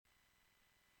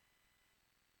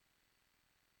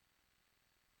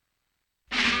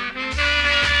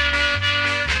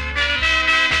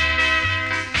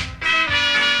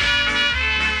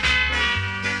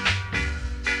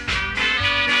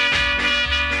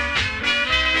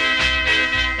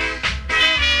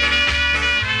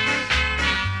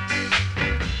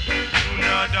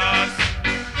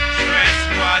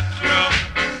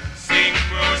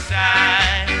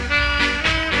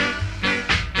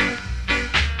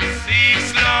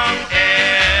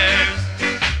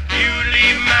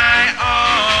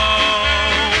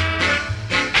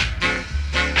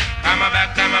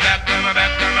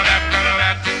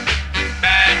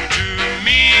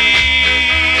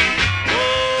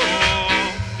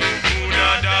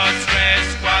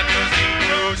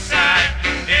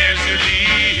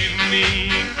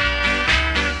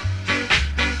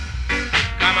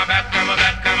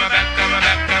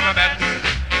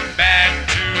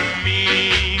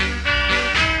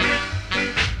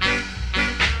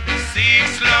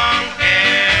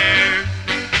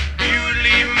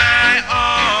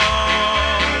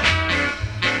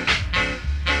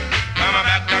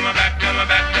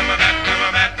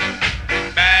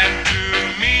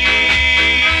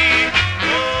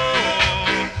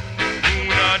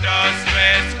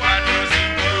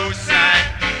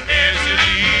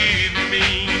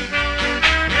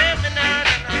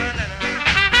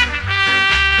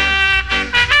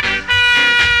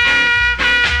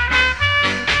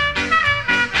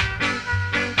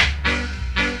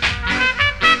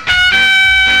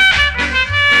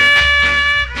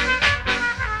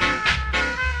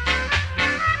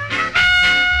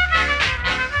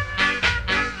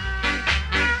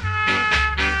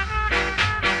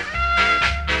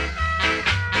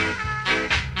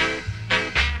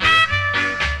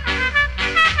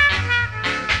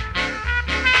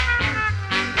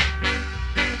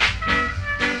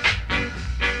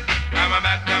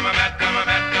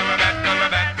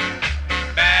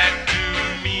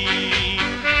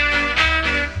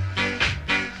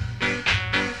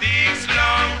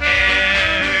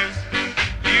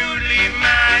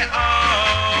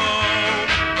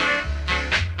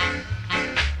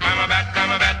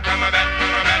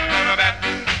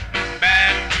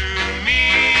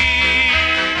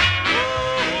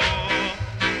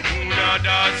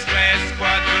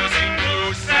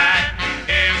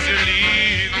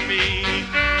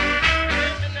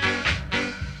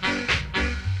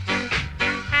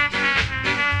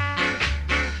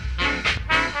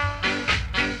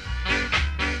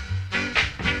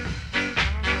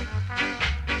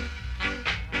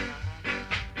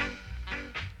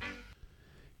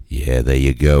Yeah, there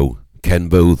you go. Ken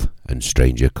Booth and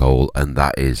Stranger Cole, and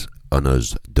that is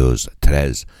Unos Dos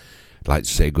Tres. I'd like to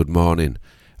say good morning,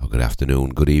 or good afternoon,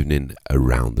 good evening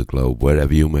around the globe,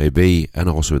 wherever you may be, and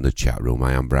also in the chat room.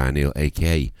 I am Brian Neal,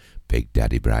 aka Big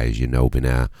Daddy Bri, as you know by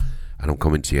now, and I'm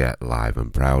coming to you live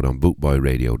and proud on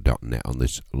bootboyradio.net on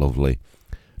this lovely,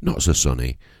 not so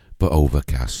sunny, but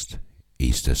overcast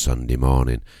Easter Sunday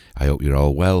morning. I hope you're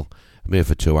all well. I'm here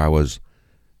for 2 hours.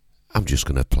 I'm just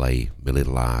going to play my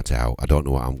little heart out. I don't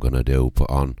know what I'm going to do, put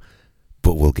on,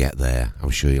 but we'll get there.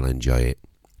 I'm sure you'll enjoy it.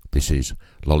 This is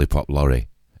Lollipop Lorry,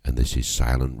 and this is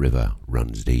Silent River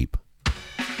Runs Deep.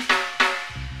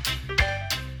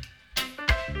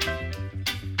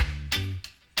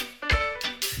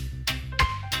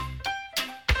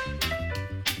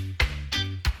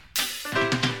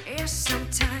 Yes,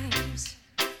 sometimes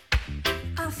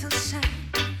I feel sad.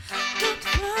 Don't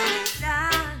worry,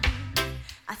 darling,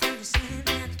 I feel the same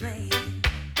that way.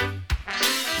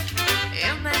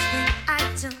 You must think I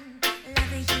don't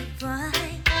love you, boy.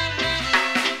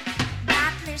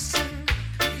 But listen,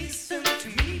 listen to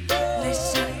me, boy.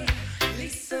 Listen,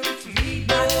 listen to me,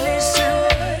 boy. But listen,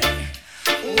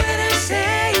 when I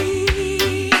say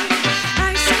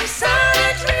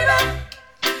Silent River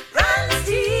runs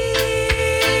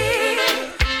deep.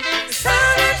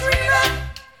 Silent River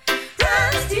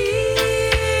runs deep.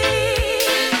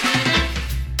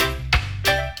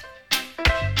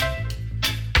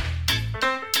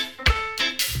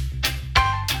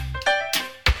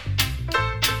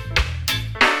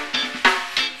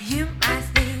 You might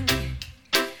think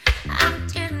I'm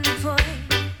getting the point,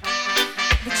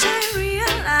 but I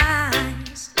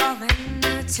realize love ain't a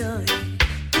toy.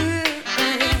 Believe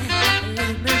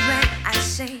me when I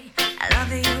say I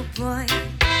love you, boy.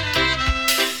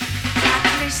 But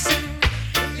listen,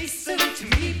 listen to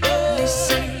me, boy.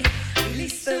 Listen,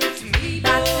 listen to me, boy.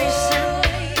 But listen,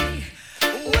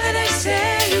 when I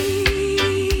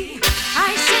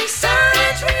say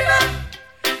Silent River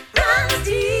runs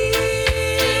deep.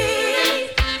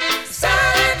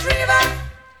 Silent River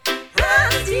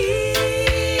runs deep.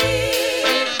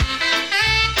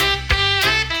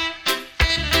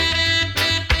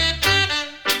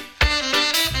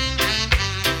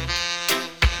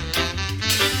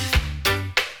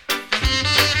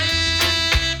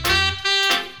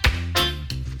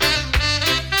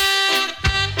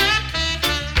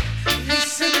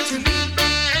 Listen to me,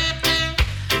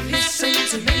 listen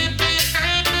to me.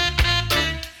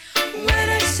 When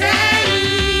I say,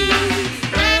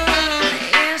 oh,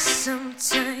 yes,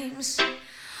 sometimes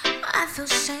I feel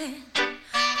sad.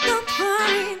 Don't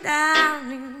worry,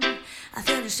 darling, I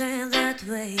feel the same that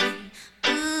way.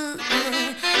 Ooh,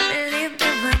 believe me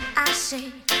when I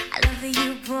say I love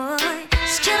you, boy.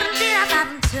 Scared I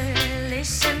haven't to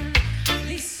listen,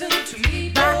 listen to me,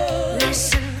 boy. But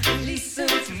listen, listen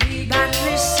to me, but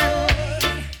listen.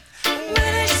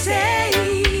 When I say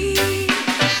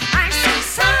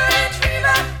Silent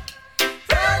River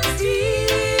runs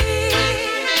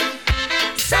deep.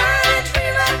 Silent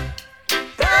River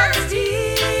runs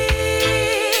deep.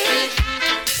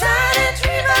 Silent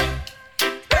River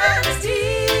runs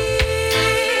deep.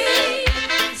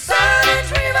 Silent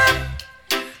River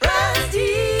runs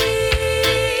deep.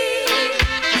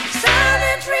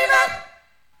 Silent River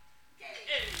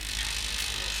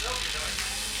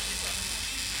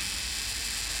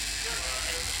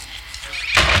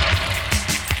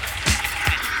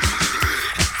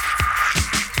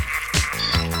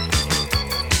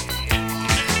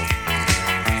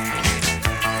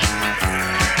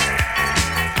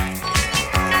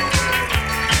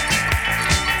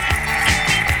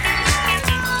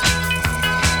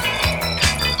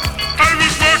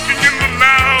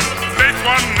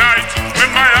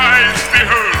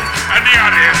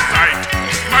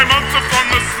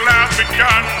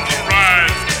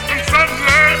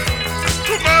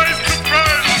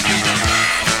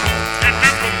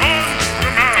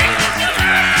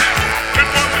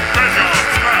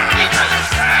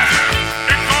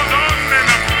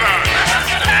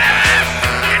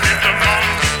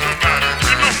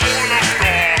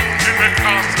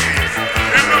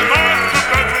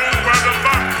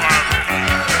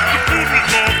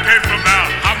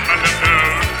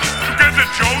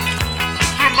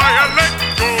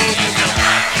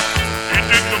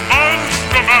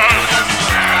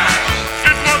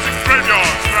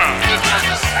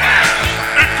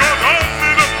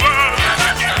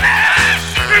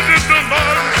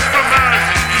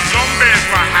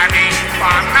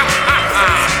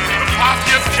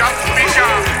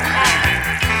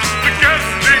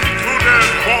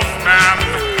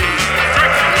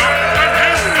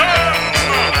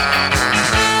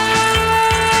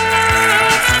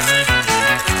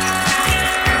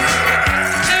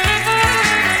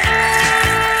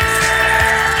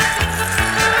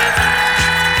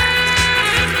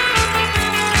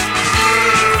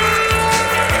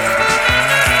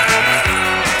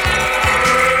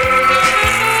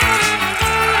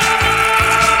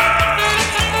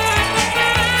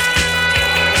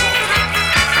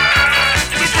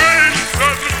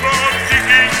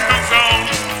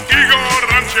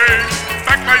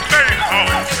my main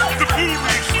house. The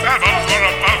voodoo stabbers were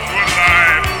about to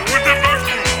arrive with the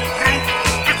voodoo group,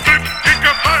 the Flip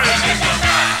Gigabyte.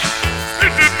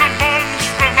 It is the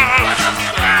monster mash.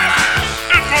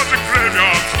 It was a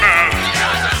graveyard smash.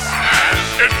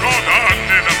 It caught on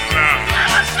in a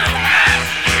flash.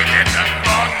 It is a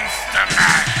monster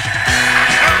mash.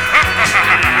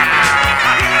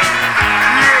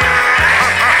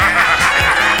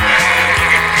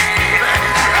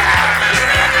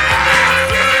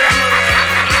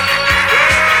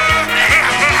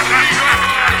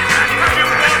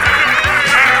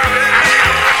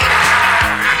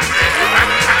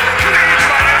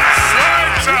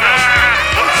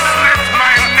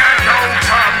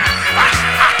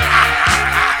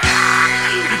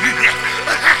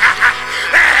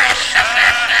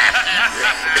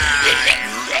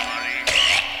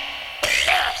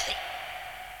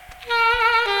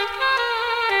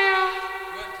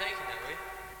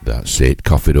 That's it,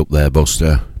 cough it up there,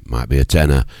 Buster. Might be a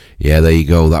tenner. Yeah, there you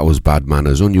go, that was Bad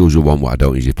Manners. Unusual one, what I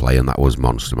don't usually play, and that was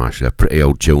Monster Mash. A pretty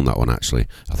old tune, that one, actually.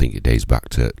 I think it dates back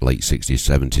to late 60s,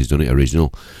 70s, doesn't it,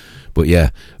 original? But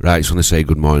yeah, right, just want to say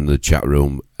good morning to the chat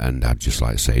room, and I'd just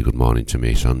like to say good morning to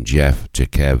me son Jeff, to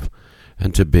Kev,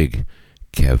 and to Big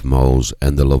Kev Moles,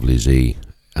 and the lovely Z,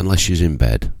 unless she's in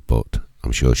bed, but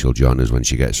I'm sure she'll join us when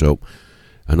she gets up.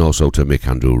 And also to Mick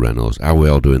Andrew Reynolds. How are we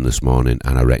all doing this morning?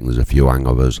 And I reckon there's a few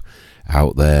hangovers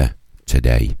out there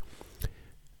today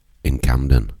in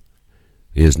Camden.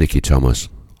 Here's Nicky Thomas,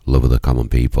 Love of the Common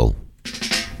People.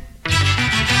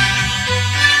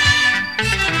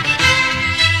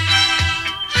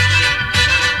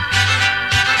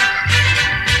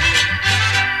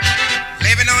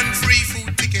 Living on free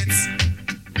food tickets,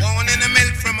 born in the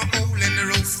milk from a hole in the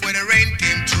roof where the rain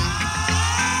came through.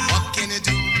 What can you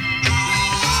do?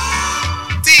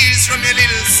 Tears from your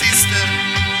little sister,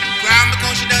 crying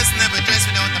because she doesn't have a dress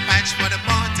without a patch for the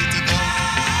party to go.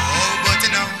 Oh, but you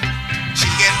know,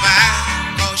 she'll get by,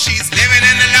 cause she's living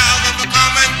in the love of a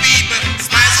common people.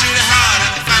 Smiles through the heart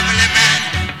of a family man.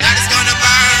 Daddy's gonna buy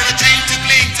her a drink to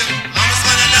cling to. Mama's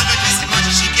gonna love her just as much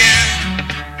as she can,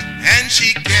 and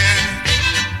she can.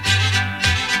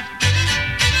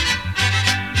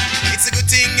 It's a good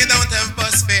thing you don't have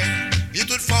bus fare. It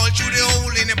would fall through the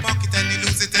hole in your pocket and you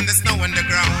lose it in the snow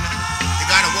underground. You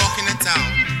gotta walk in the town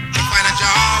to find a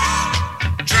job,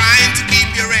 trying to keep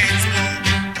your ends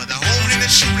warm. But the hole in the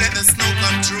shoe let the snow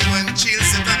come through and chills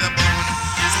you to the bone.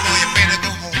 So boy, you better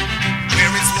go home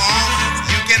where it's warm.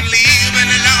 You can live in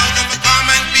the love of a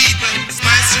common people.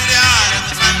 Smiles through the heart of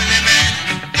a family man.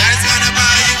 Daddy's gonna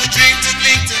buy you a drink to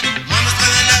cling to. Mama's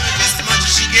gonna love you just as much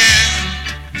as she can,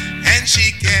 and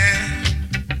she can.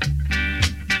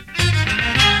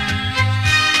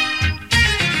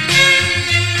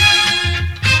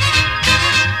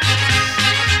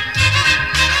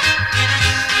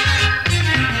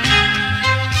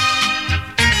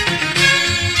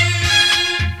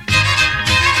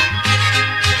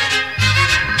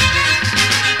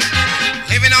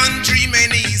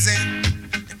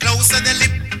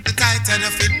 The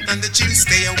fit and the chill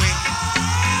stay away.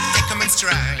 Take them in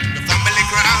stride, the family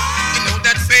ground. You know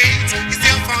that faith is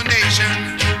your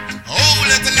foundation. Oh,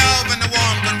 let the love and the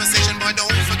warm conversation, boy,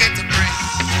 don't forget to pray.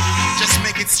 Just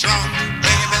make it strong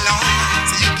where you belong,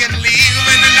 so you can live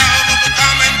in the love of the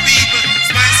common people.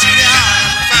 Smile through the heart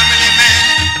of a family man.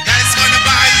 Daddy's gonna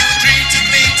buy you a drink to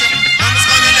cling to. Mama's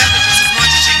gonna love you just as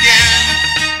much as she can,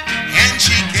 and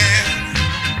she can.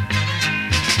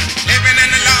 Living in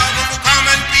the love of a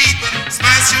common people.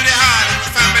 Smiles through the heart of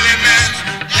a family man.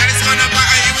 Daddy's gonna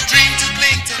buy you a drink to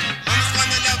cling to. Mama's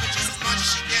gonna love you just as much as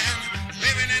she can.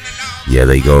 Living in the love. Yeah,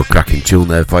 there you go, a cracking tune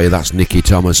there for you. That's Nicky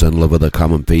Thomas and Love of the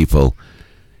Common People.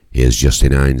 Here's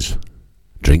Justin Hines,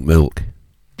 Drink Milk.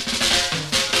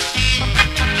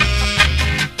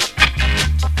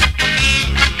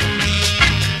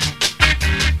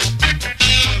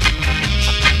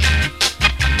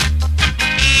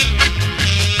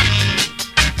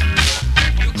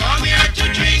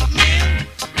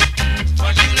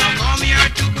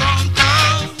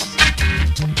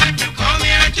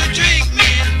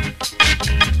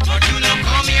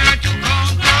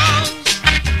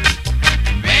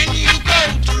 When you go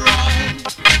to Rome,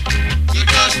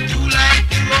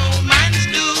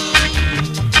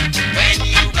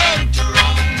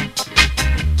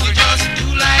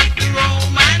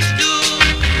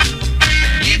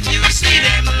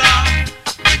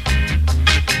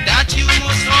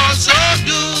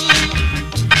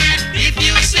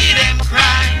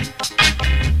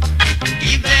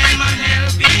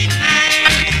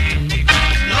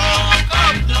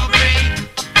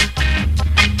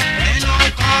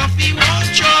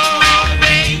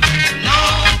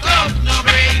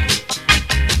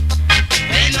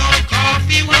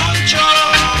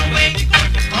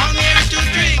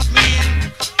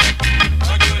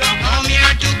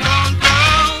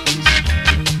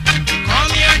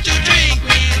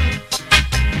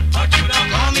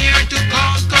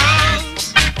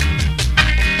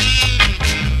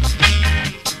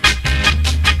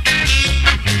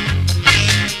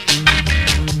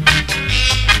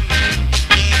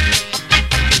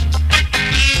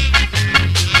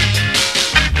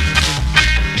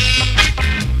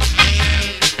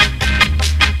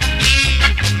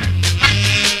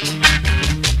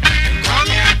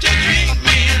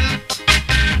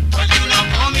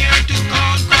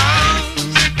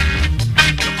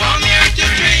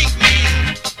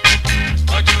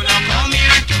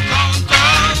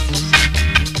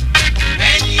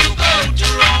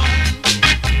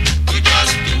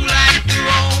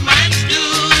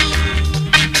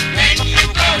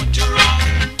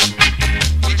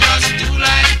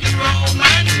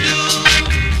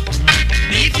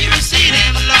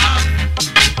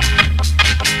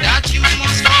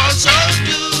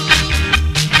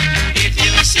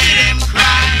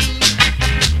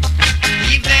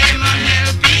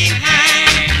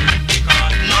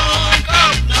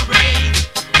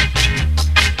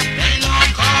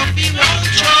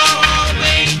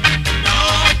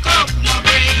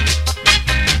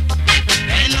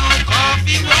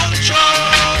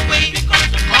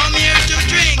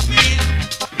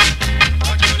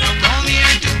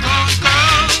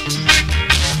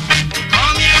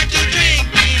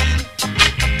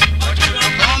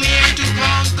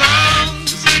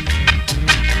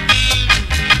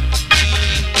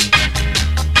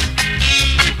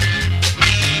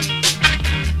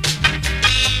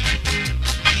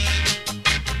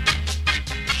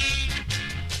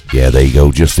 there you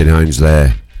go, Justin Hines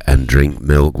there, and Drink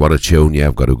Milk. What a tune. Yeah,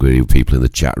 I've got to agree with people in the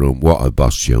chat room. What a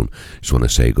boss tune. Just want to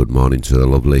say good morning to the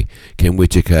lovely Kim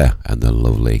Whittaker and the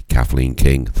lovely Kathleen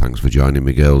King. Thanks for joining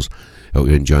me, girls. Hope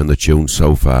you're enjoying the tune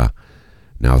so far.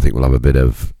 Now I think we'll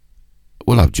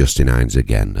have Justin Hines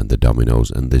again and the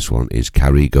Dominoes, and this one is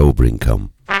Carry Go Bring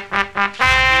Come.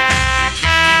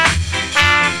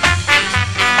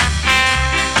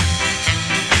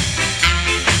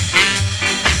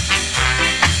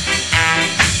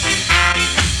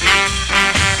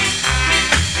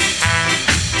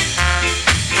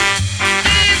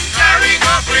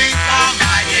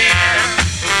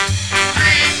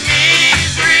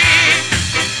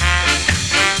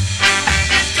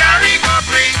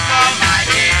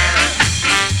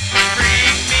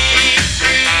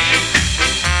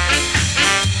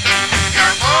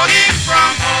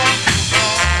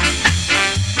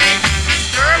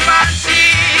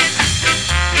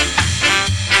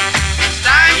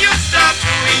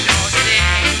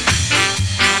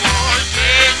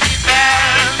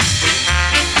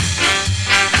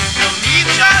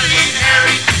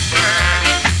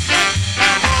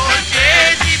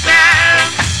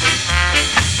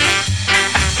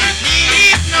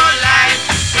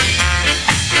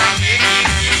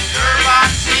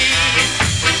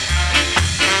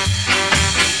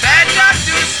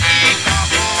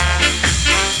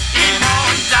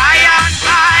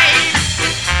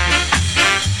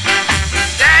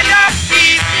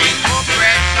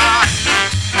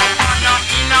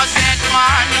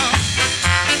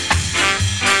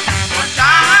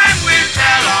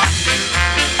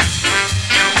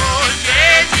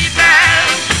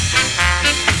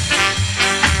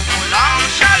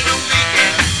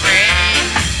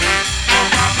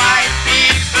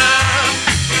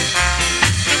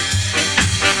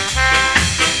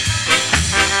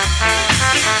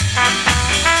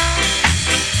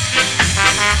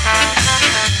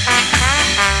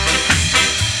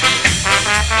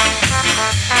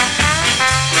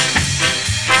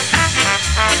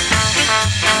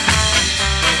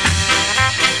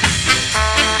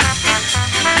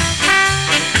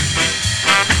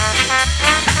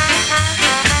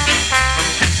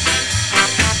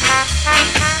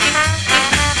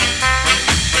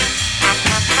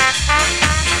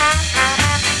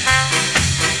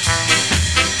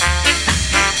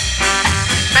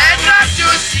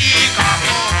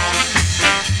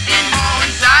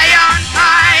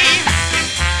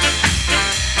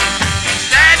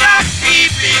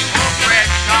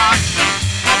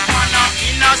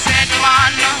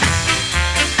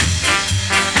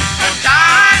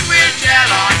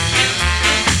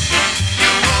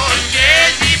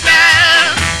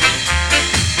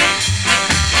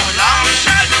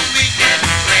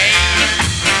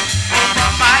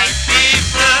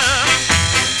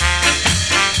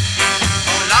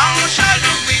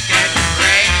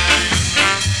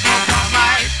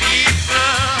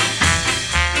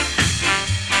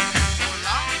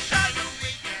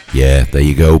 Yeah, there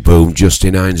you go, boom.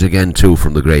 Justin Hines again too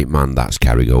from the great man. That's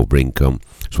Carry Go Bring Come.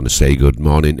 Just want to say good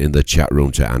morning in the chat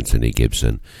room to Anthony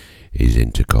Gibson. He's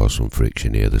in to cause some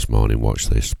friction here this morning. Watch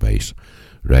this space.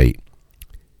 Right,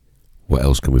 what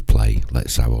else can we play?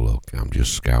 Let's have a look. I'm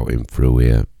just scouting through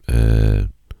here.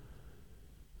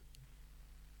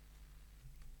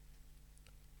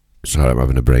 Sorry, I'm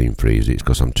having a brain freeze. It's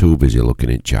because I'm too busy looking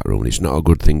in chat room. It's not a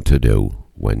good thing to do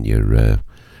when you're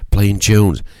playing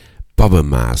tunes. Bob and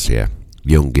Marcia,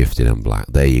 Young, Gifted and Black.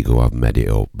 There you go, I've made it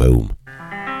up. Boom.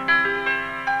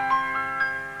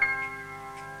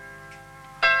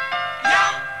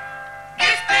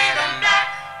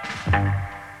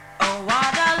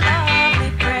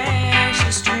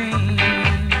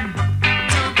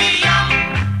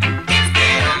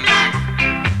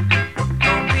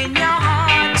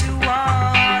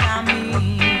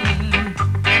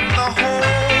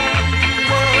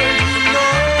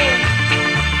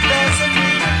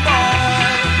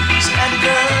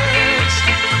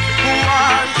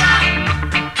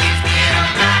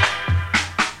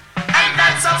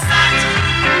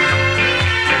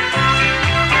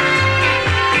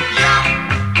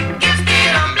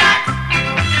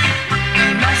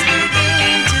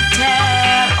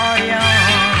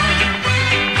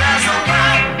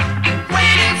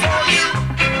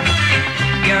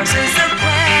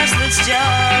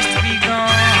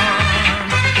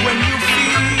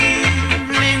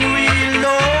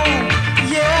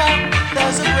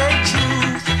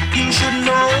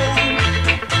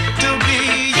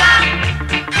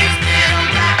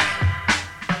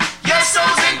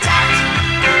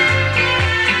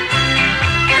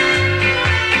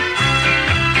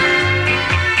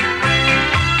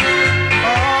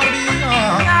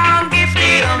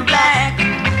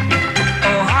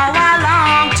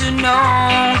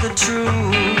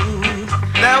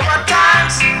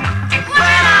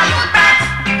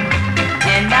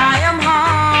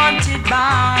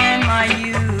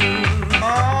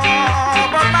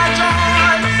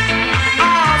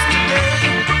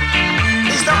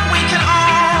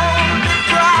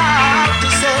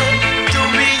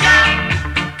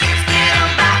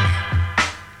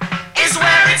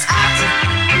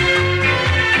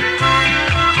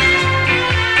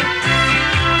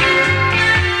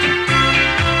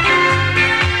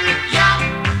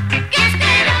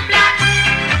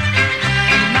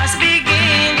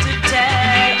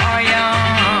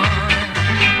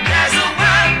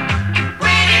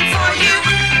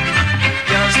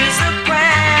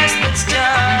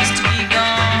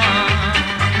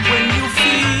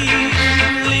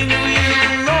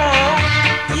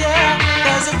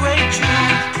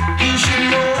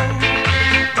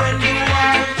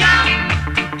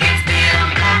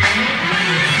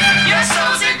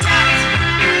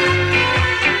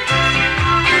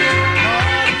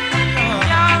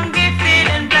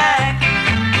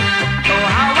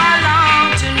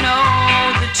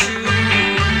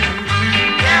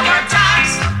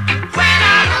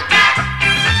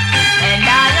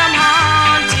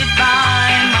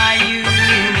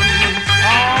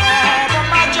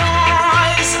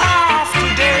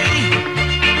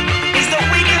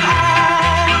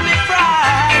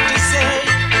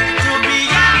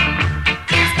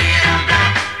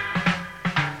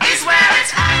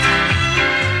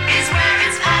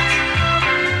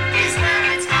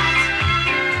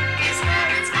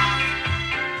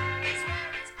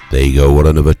 go, what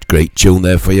another great tune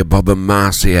there for you, Bob and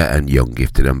Marcia and Young,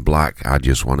 Gifted and Black. I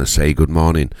just want to say good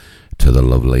morning to the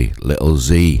lovely little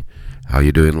Z. How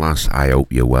you doing, lass? I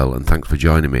hope you're well, and thanks for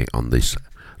joining me on this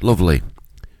lovely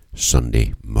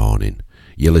Sunday morning.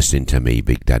 You're listening to me,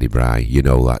 Big Daddy Bri, you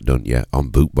know that, don't you? On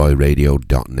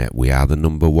bootboyradio.net. We are the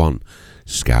number one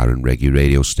ska and reggae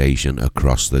radio station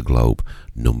across the globe.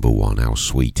 Number one. How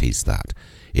sweet is that?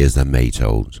 Here's the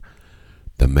Maytals.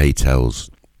 The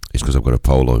Maytals. It's because I've got a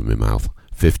polo in my mouth.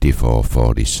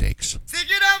 5446.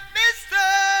 Stick it up,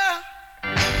 mister.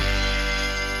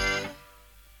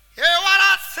 Hear what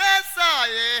I say, sir,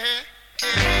 yeah.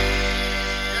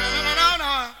 Yeah,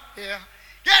 no, yeah.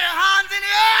 Get your hands in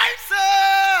the air,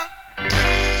 sir.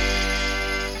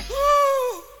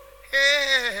 Woo,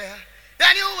 yeah.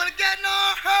 Then you will get no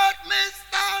hurt,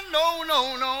 mister.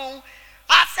 No.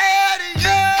 I said,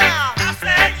 yeah. I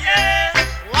said, yeah.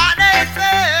 What they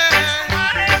say.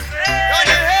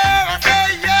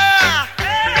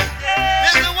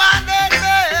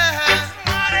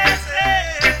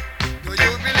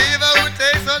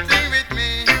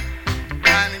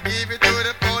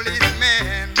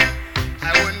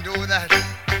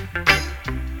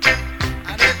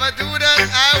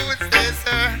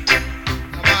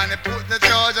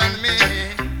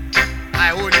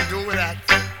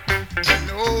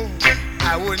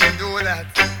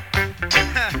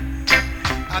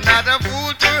 I'm not a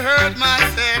fool to hurt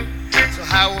myself, so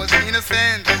I was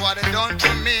innocent of what they done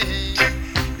to me.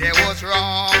 They was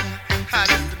wrong.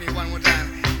 Listen to me one more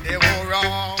time. They were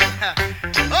wrong.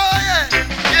 Oh yeah,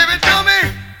 give it to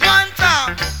me one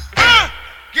time.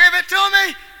 Give it to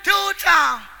me two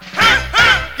times.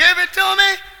 Give it to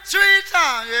me three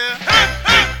times. Yeah.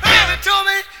 Give it to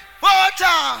me four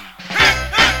times.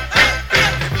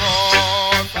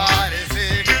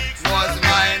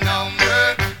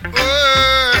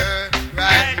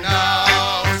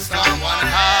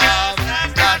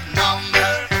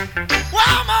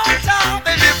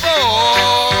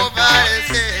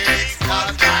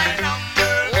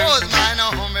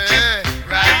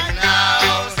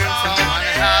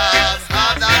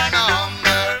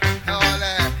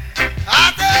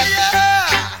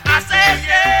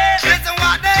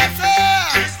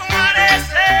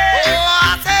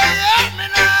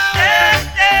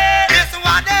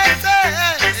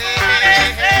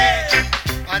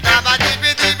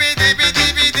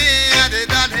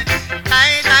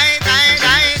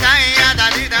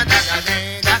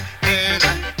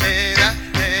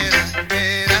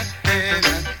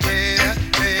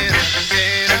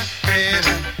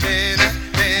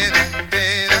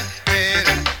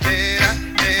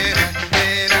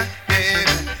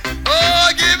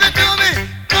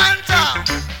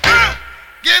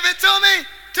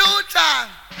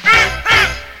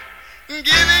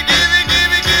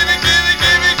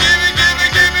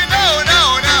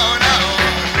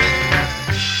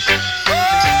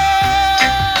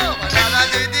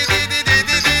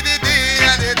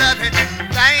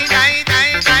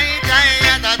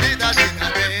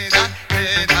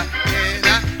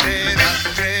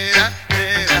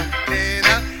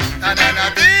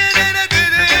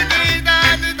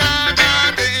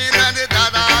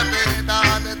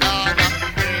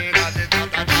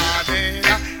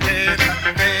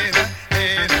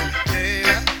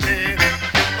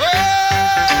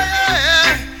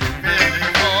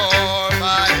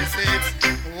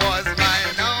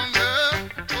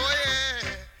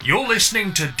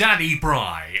 Listening to Daddy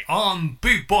Bri on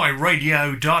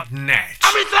bootboyradio.net.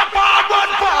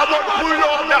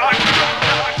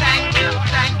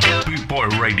 Bootboy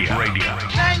Radio.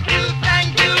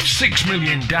 Thank you. 6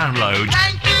 million downloads.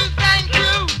 Thank you.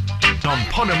 On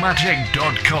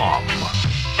podomatic.com.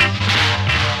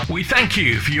 We thank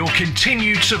you for your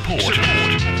continued support.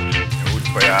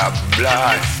 For your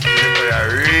blast, for your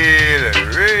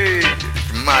real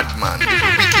madman.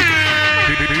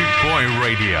 Boot Boy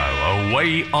Radio, a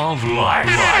way of life.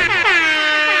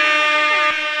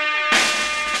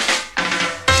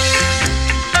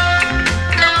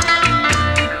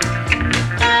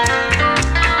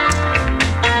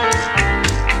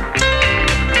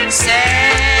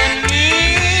 Send me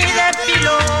the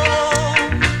pillow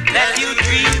that you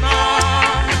dream of.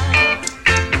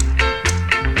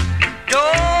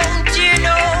 Don't you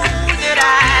know that I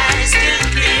still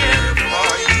care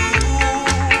for you?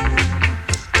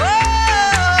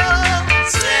 Oh,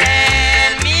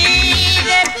 send me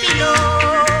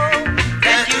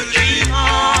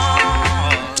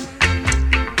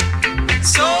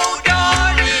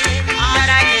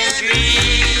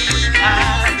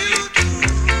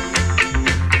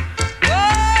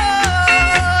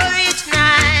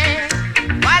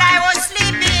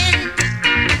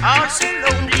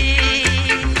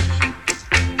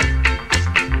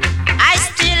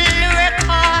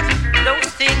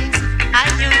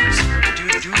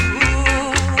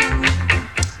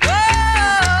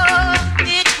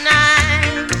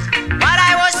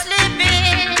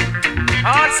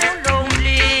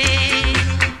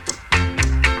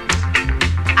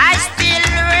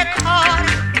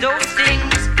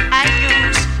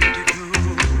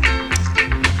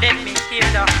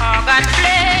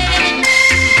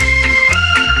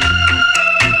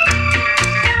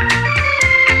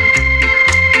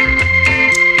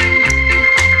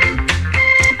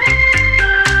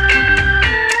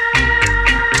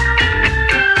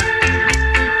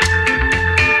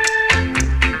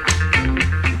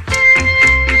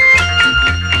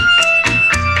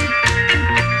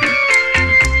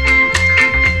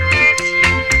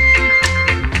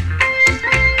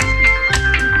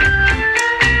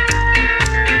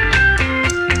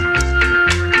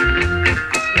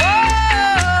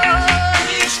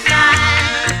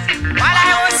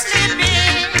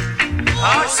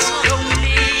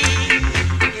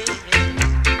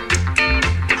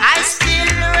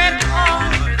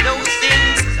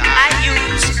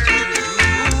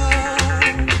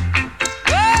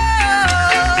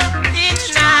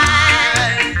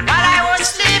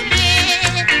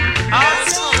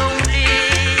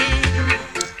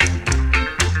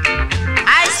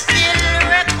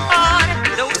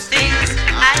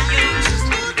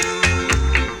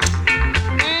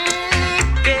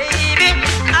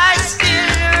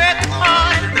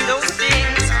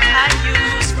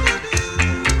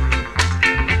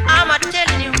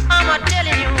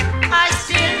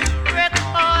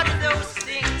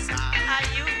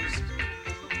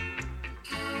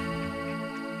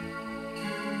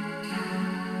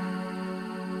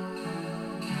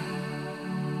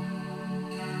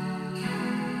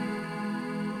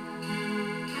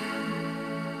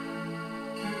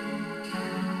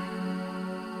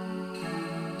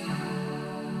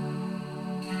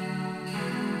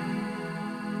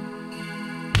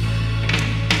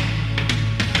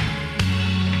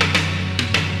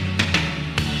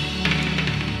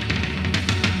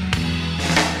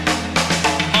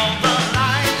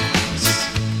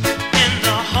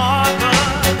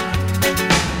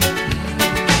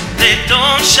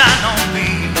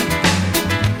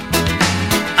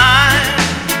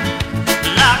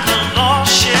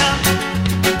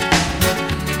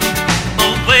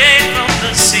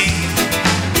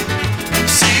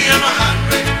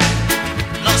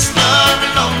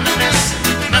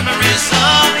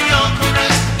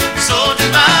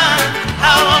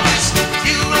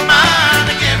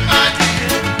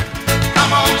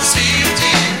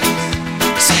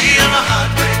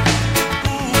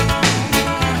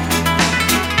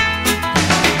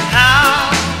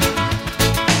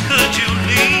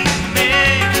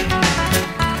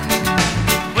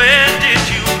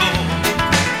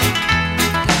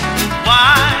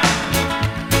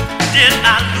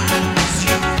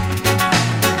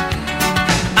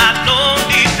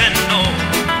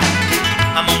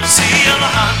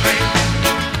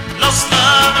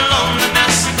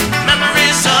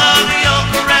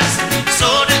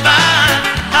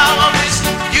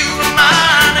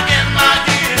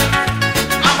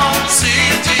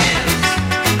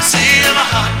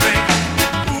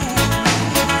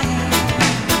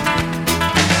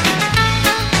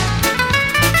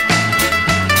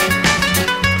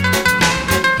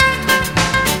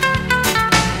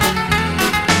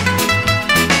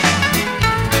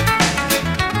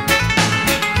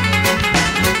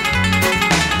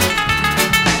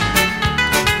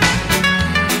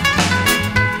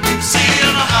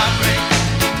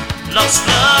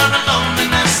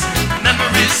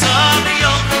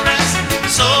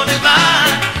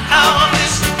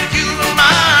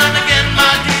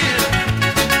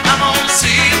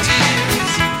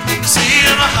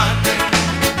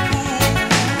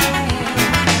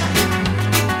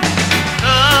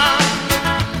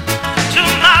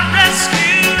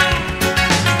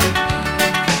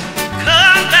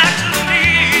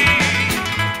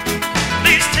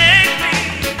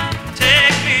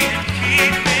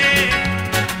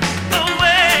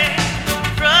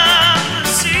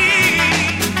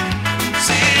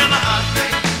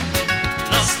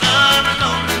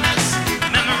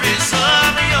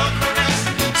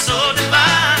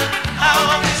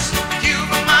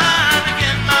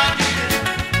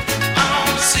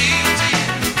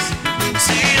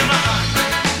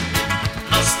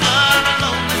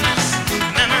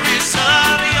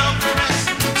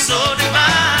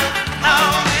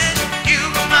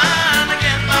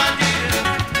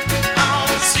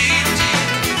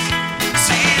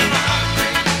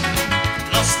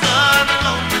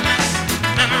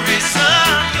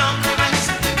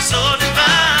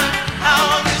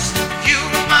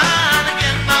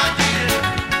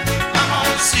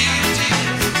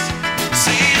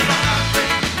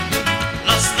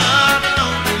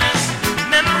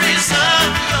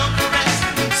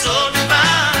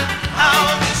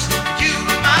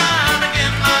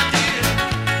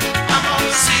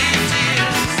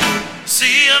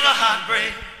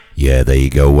Yeah, there you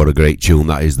go. What a great tune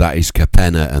that is. That is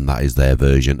Capenna, and that is their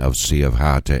version of Sea of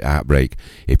Heartbreak.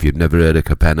 If you've never heard of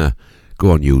Capenna,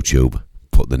 go on YouTube,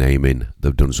 put the name in.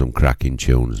 They've done some cracking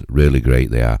tunes. Really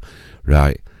great they are.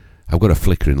 Right, I've got a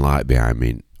flickering light behind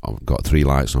me. I've got 3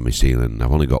 lights on my ceiling.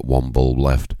 I've only got 1 bulb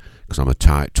left because I'm a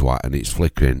tight twat, and it's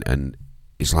flickering, and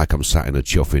it's like I'm sat in a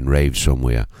chuffing rave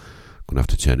somewhere. I'm going to have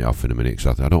to turn it off in a minute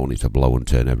because I don't want it to blow and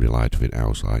turn every light off in the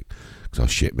house, like, because I'll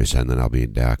shit myself and then I'll be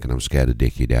in dark, and I'm scared of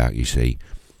Dickie dark, you see.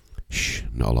 Shh,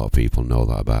 not a lot of people know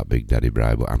that about Big Daddy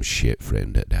Bri, but I'm shit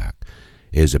frightened at dark.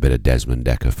 Here's a bit of Desmond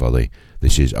Decker for thee.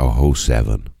 This is Oho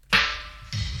 7.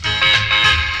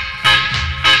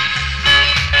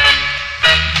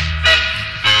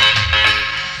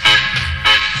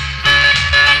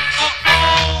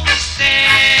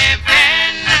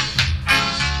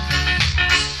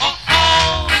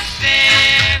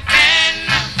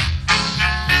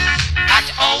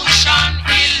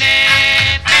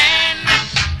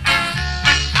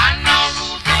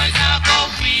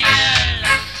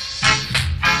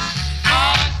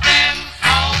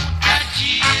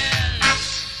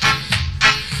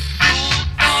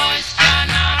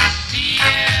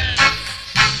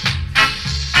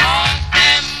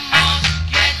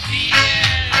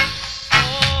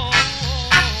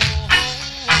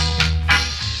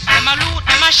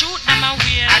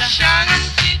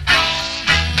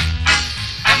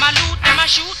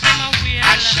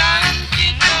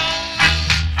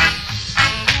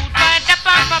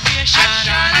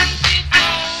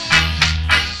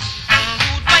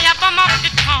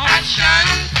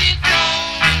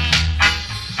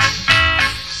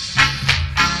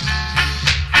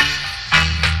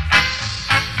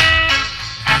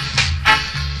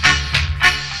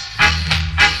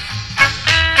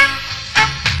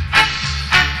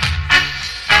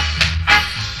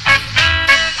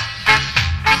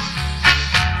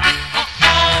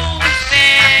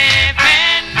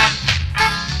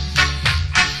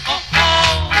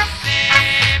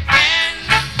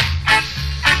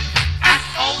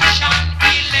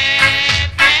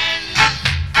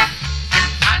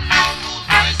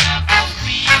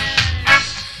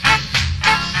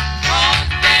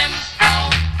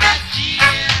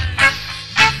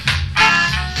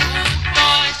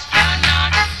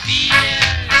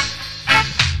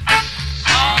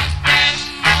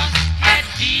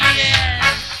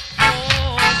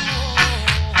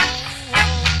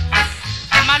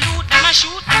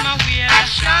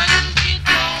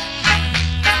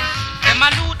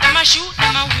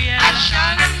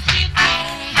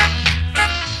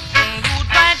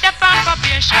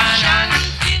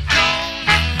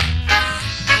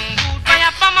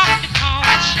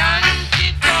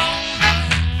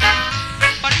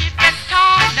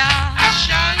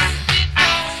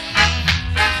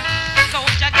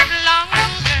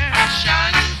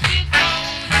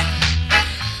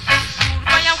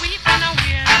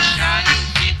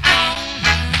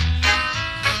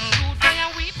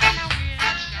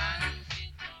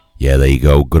 Yeah, there you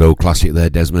go. Good old classic there,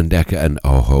 Desmond Decker and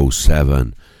Oho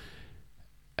 7.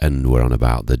 And we're on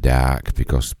about the dark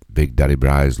because Big Daddy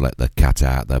Bri's let the cat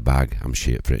out of the bag. I'm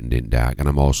shit frightened in dark, and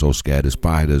I'm also scared of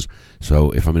spiders. So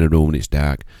if I'm in a room and it's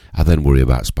dark, I then worry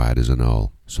about spiders and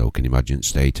all. So can you imagine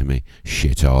stay to me?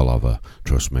 Shit all over,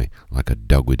 trust me, like a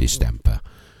dog with distemper.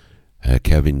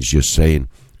 Kevin's just saying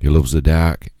he loves the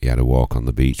dark. He had a walk on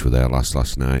the beach with her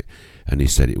last night, and he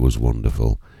said it was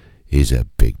wonderful. He's a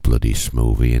big bloody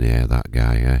smoothie in here, that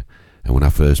guy, eh? And when I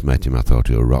first met him, I thought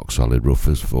he was rock solid, rough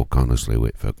as fuck, honestly,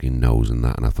 with fucking nose and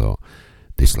that. And I thought,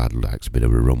 this lad likes a bit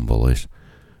of a rumble, this.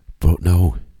 But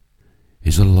no,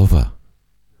 he's a lover.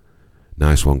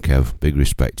 Nice one, Kev. Big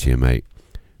respect to you, mate.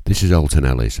 This is Alton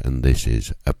Ellis, and this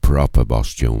is a proper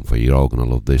boss tune for you. You're all going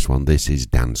to love this one. This is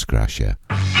Dance Crasher.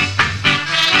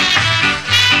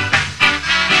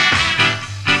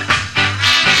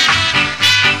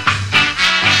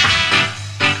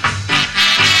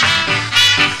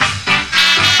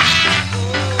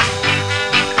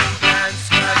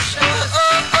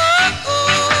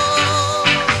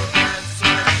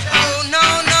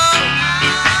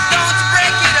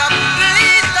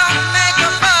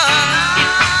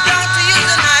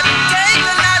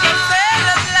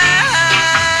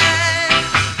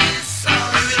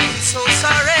 Sorry.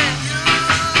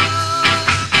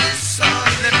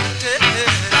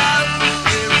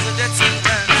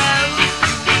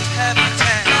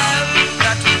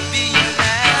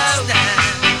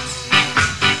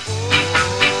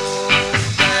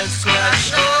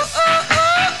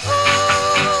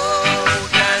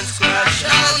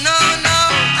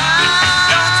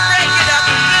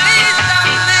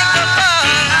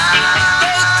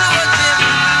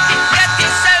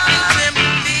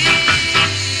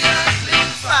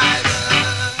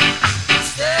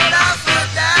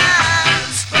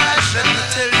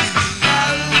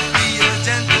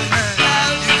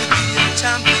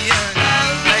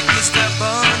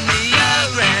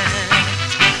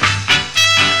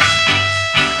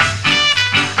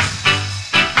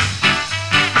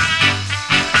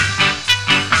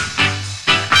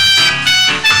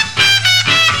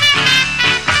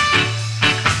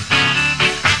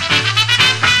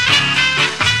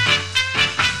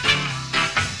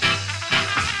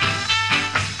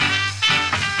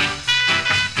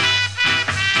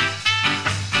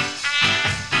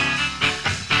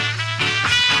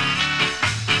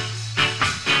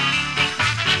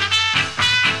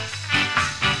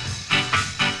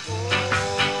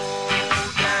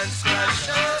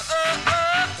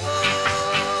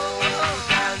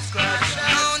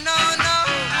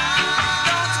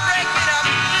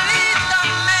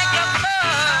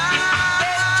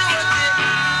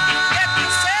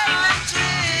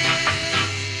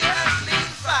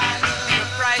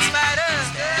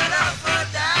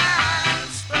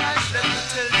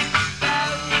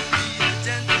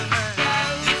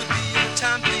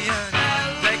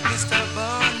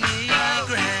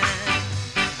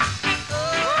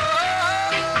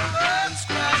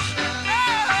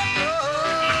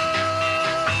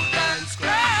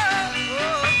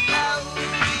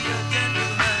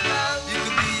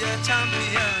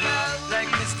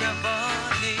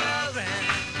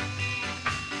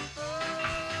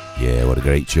 Yeah, what a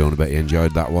great tune. I bet you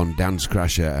enjoyed that one. Dance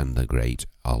Crasher and the great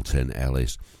Alton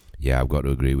Ellis. Yeah, I've got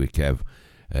to agree with Kev.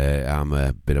 I'm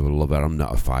a bit of a lover. I'm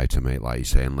not a fighter, mate, like you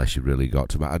say, unless you really got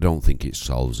to. But I don't think it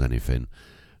solves anything.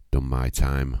 Done my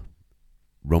time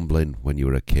rumbling when you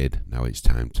were a kid. Now it's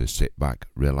time to sit back,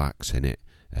 relax in it,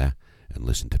 and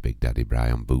listen to Big Daddy Bri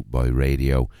on Bootboy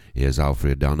Radio. Here's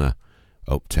Alfred Donner,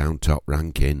 Uptown Top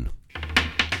Ranking.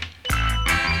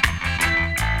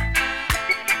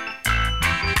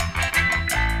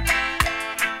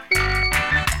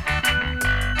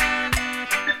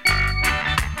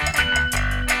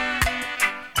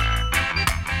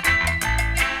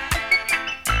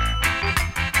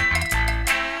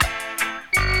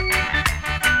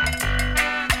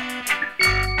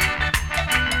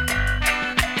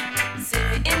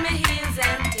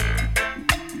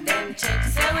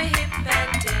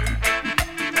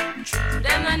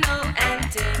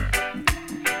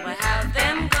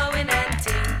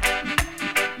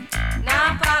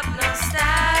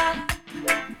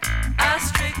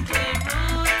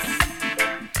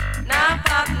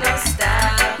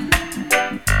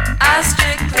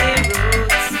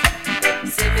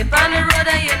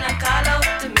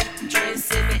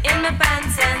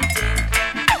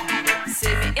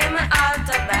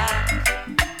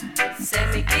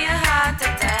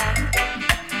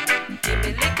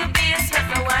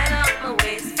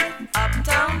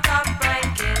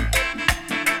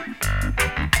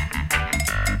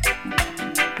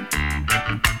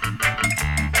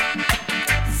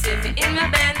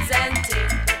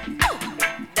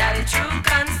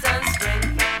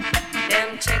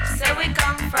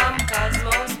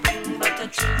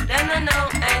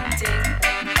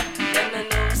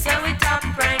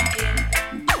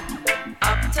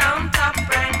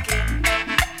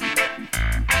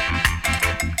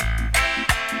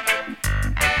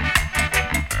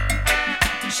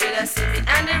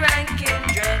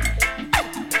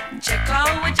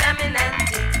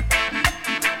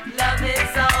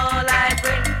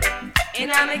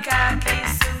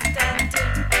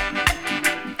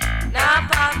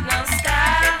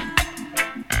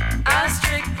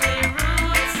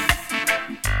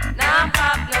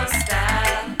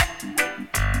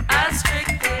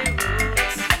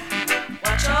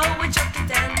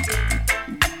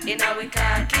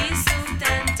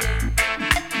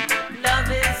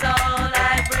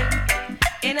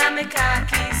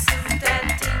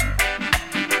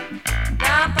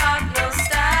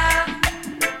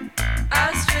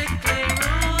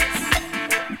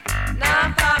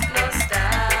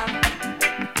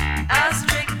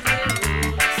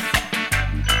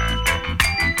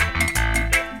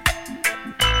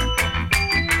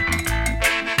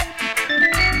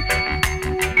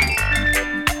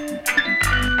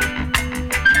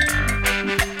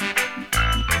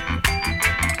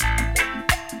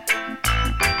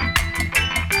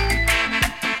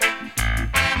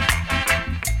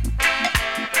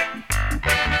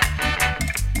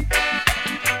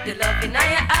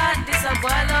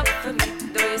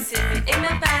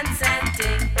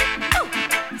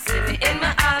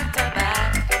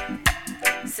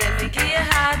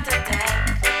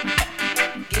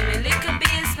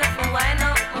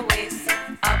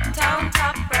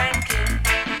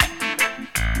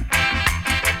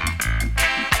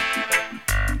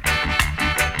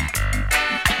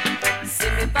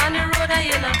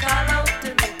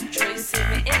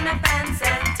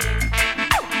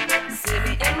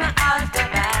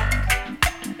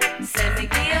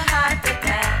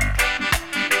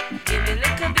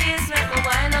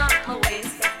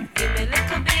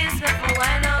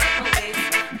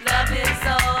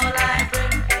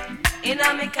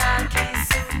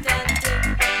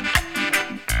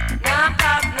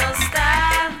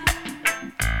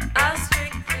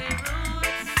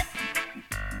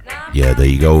 Yeah, there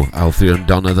you go, Alfie and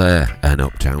Donna there, and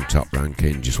Uptown Top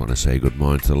Ranking. Just want to say good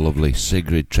morning to the lovely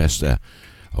Sigrid Trester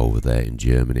over there in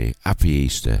Germany. Happy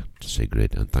Easter to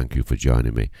Sigrid, and thank you for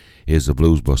joining me. Here's the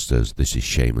Blues Busters. This is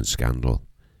Shame and Scandal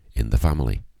in the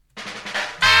Family.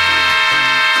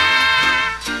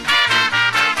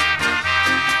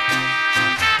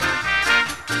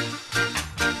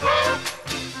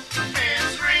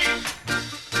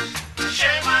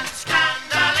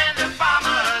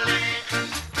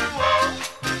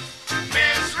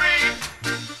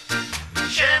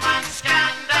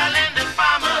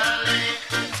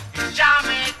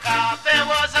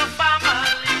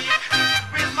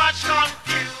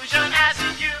 Confusion as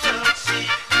you will see,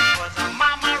 was a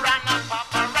mama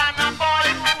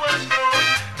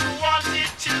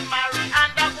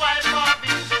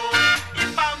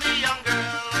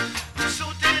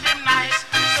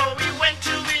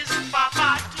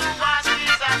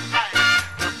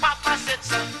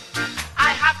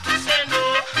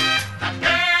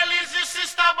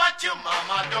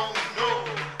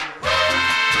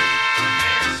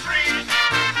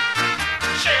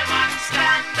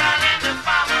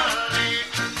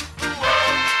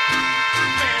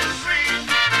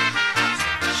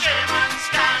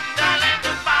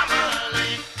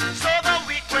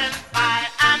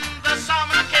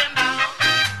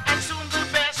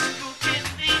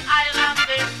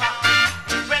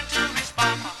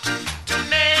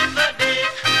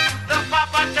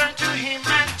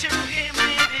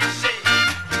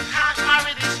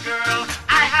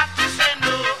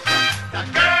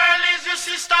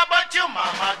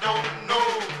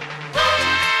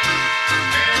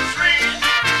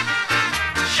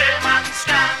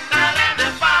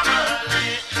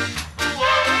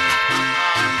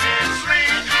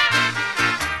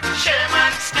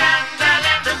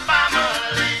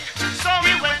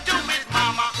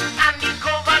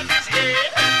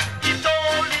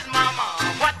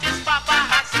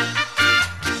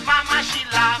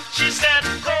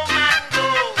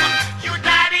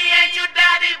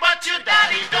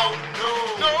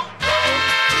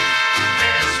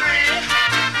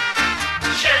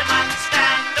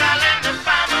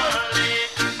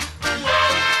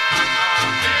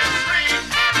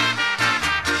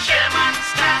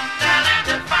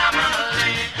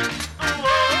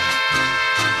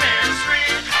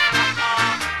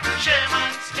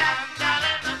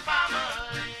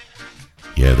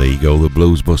Yeah, there you go, the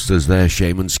Blues Busters there,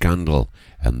 Shame and Scandal.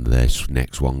 And this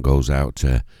next one goes out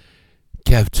to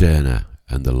Kev Turner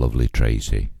and the lovely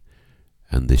Tracy.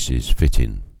 And this is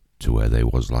fitting to where they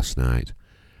was last night.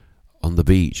 On the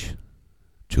beach,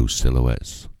 two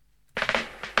silhouettes.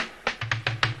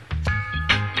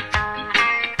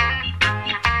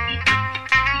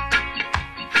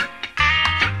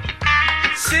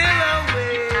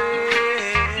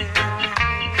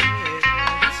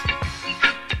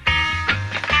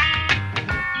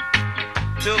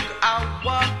 Took a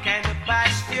walk and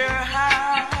passed your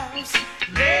house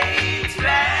late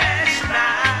last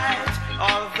night.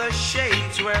 All the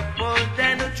shades were pulled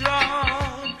and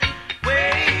drawn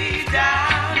way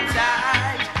down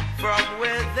tight. From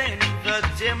within the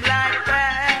dim light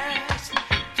past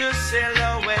to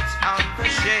silhouettes on the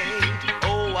shade.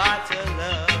 Oh, what a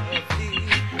lovely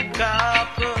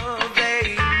couple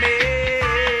they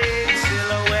made.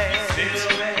 Silhouette,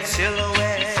 silhouette,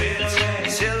 silhouette,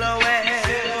 silhouette.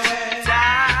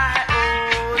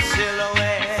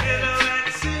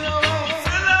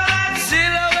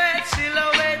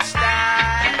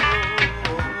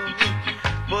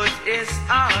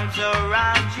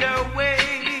 Around your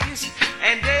waist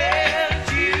and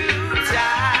held you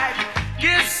tight.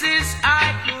 Kisses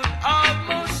I could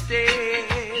almost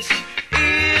taste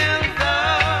in the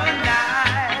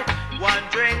night.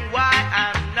 Wondering why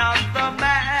I'm not the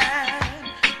man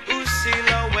whose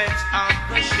silhouette on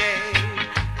the shade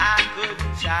I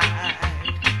couldn't hide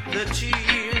the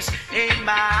tears in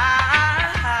my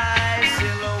eyes.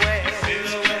 Silhouette,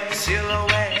 silhouette,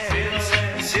 silhouette,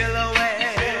 silhouette.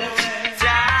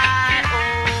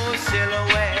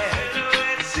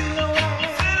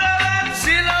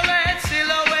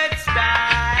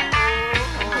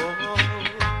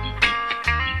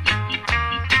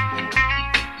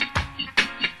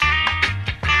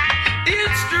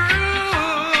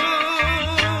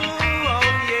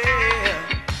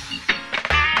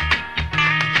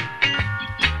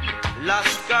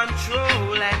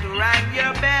 Control and rang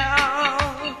your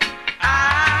bell.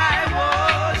 I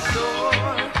was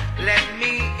sore. Let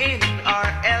me in or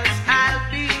else I'll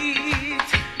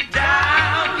beat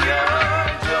down your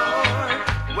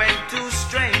door. When two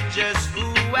strangers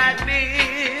who had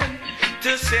been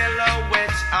to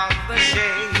silhouettes on the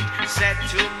shade said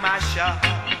to my shop,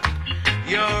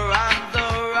 you're on the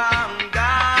wrong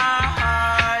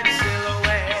guard.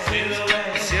 Silhouette,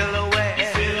 silhouette, silhouette,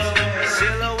 silhouette,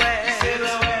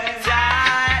 silhouette.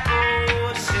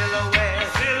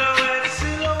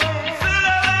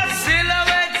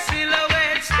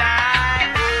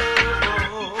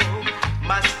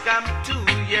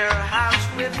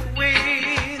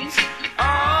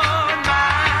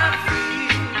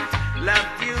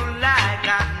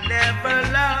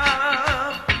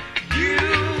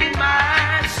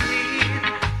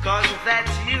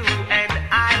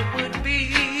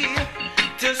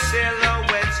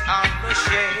 Silhouettes on the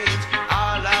shades,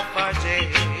 all of our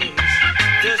days.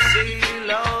 The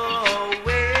silhouette,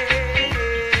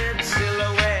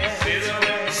 silhouette,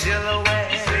 silhouette,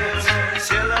 silhouette,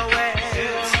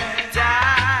 silhouette,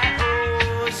 die,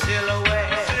 oh,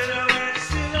 silhouette, silhouette,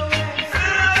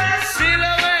 silhouette,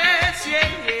 silhouette,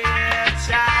 yeah,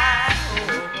 die,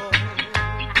 oh.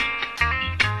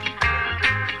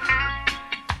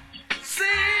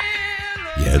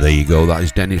 Yeah, there you go, that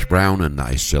is Dennis Brown and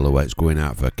that is Silhouettes going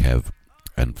out for Kev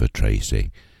and for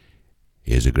Tracy.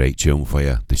 Here's a great tune for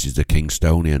you. This is the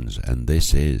Kingstonians and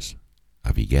this is,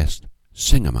 have you guessed,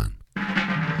 Singer Man.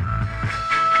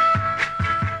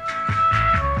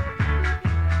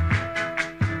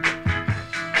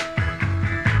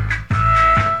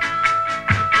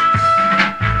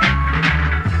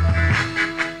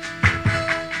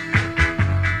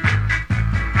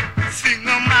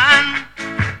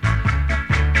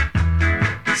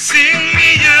 Sing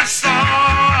me a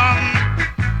song,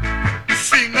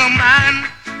 sing a man.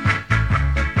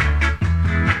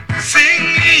 Sing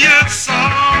me a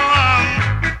song,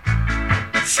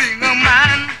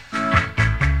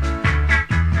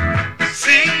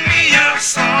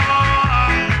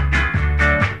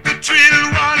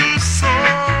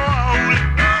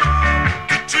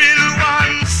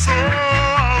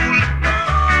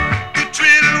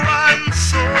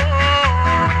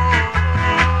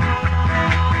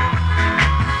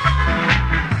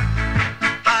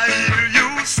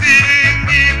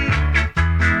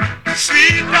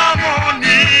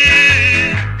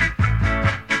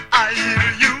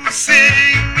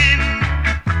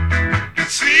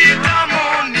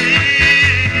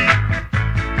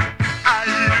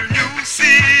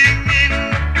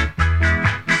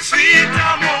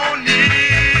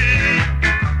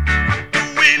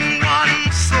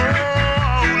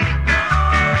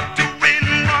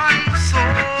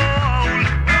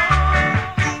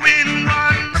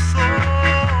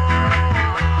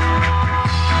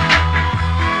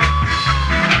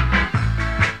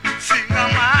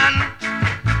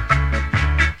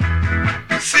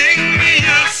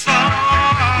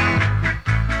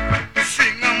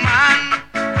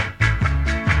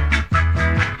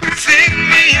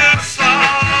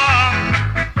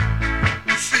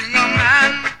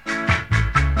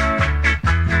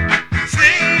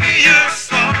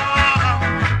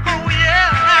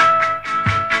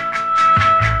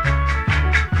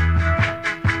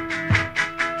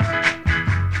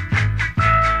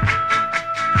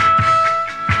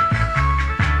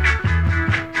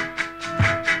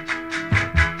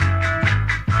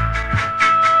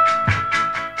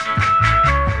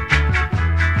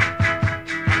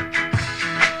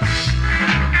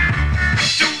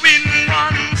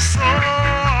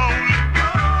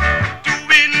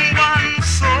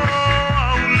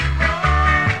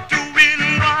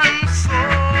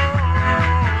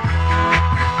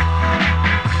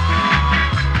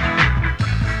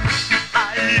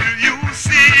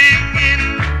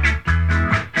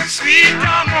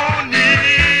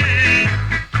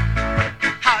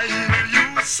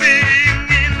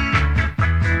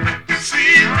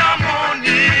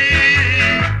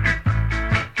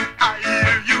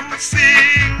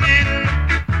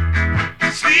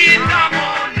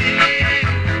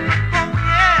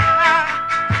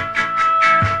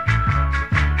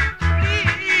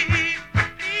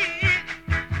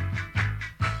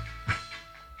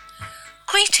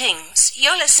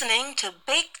 listening to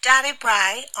Big Daddy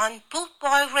Bri on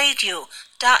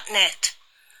bootboyradio.net.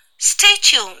 Stay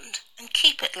tuned and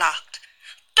keep it locked.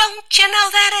 Don't you know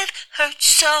that it hurts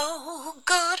so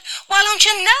good? Why don't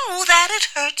you know that it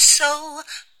hurts so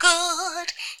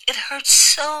good? It hurts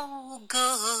so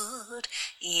good.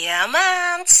 Yeah,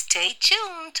 man, stay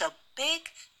tuned to Big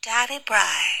Daddy Bri.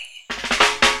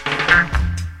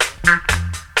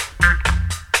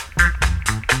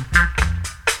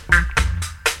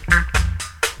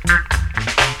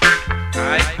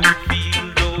 I could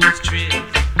feel those trees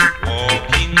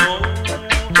walking over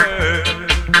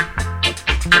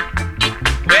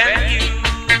when you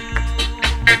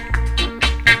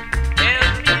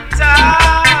held me tight.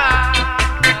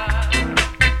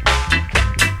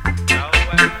 Now I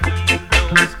feel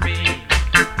those pains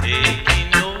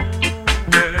taking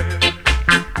over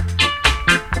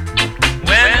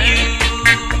when you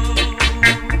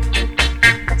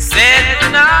said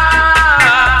goodnight.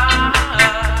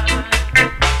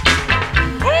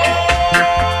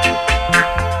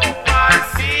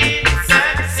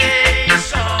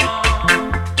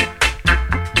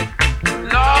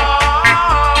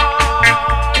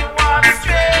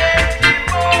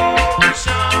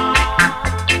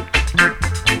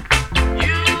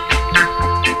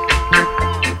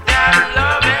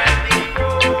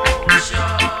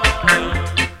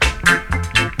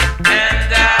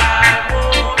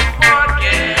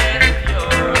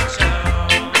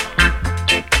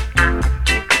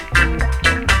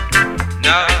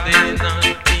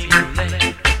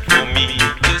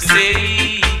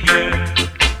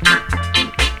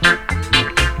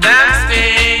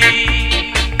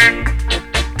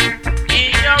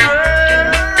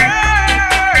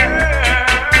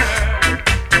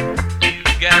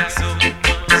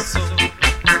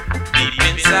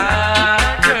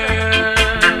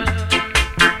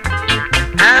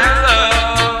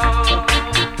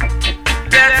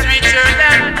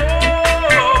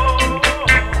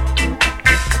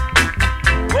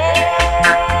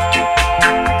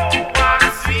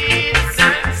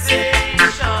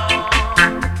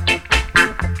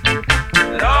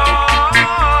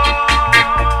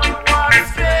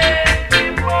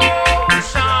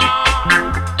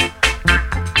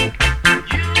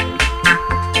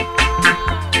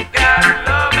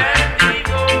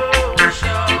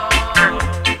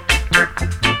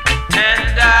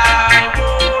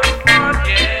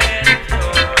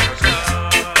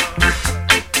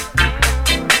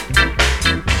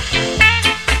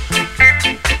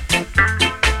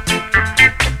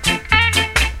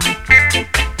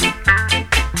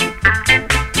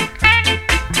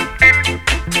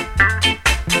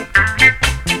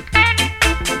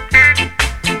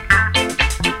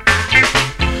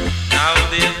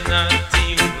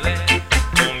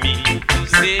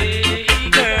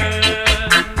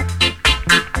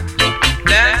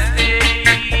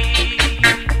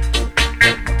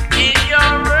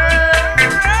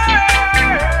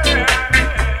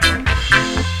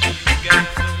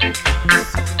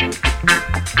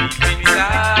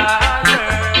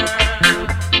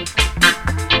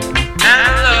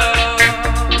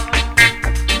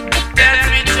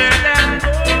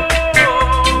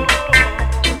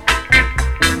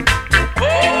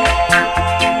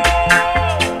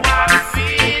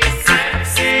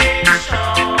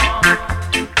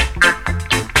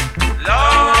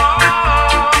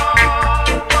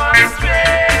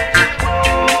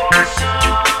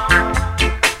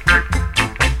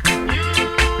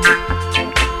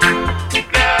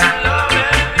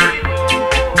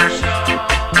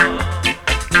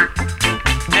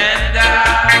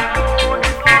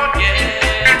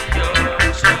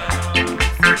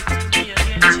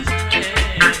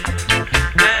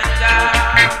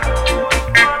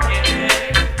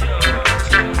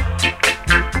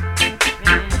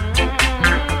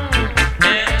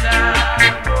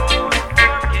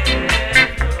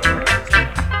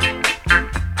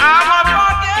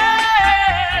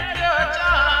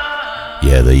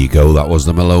 Go, that was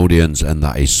the Melodians, and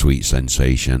that is Sweet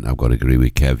Sensation. I've got to agree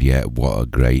with Kev. Yeah, what a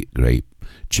great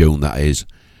tune that is.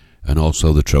 And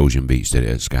also the Trojan Beats did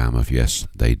it at Skamouth. Yes,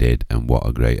 they did, and what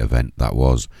a great event that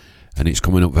was. And it's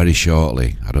coming up very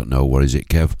shortly. I don't know, what is it,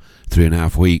 Kev?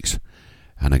 3.5 weeks,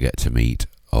 and I get to meet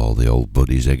all the old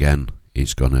buddies again.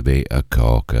 It's gonna be a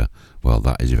corker. Well,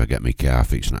 that is if I get my car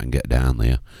fixed and I can get down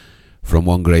there. From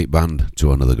one great band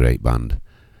to another great band.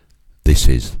 This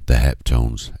is the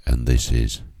Heptones, and this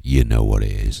is You Know What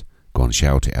It Is. Go on,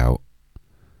 shout it out.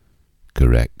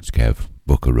 Correct, Kev.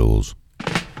 Book of rules.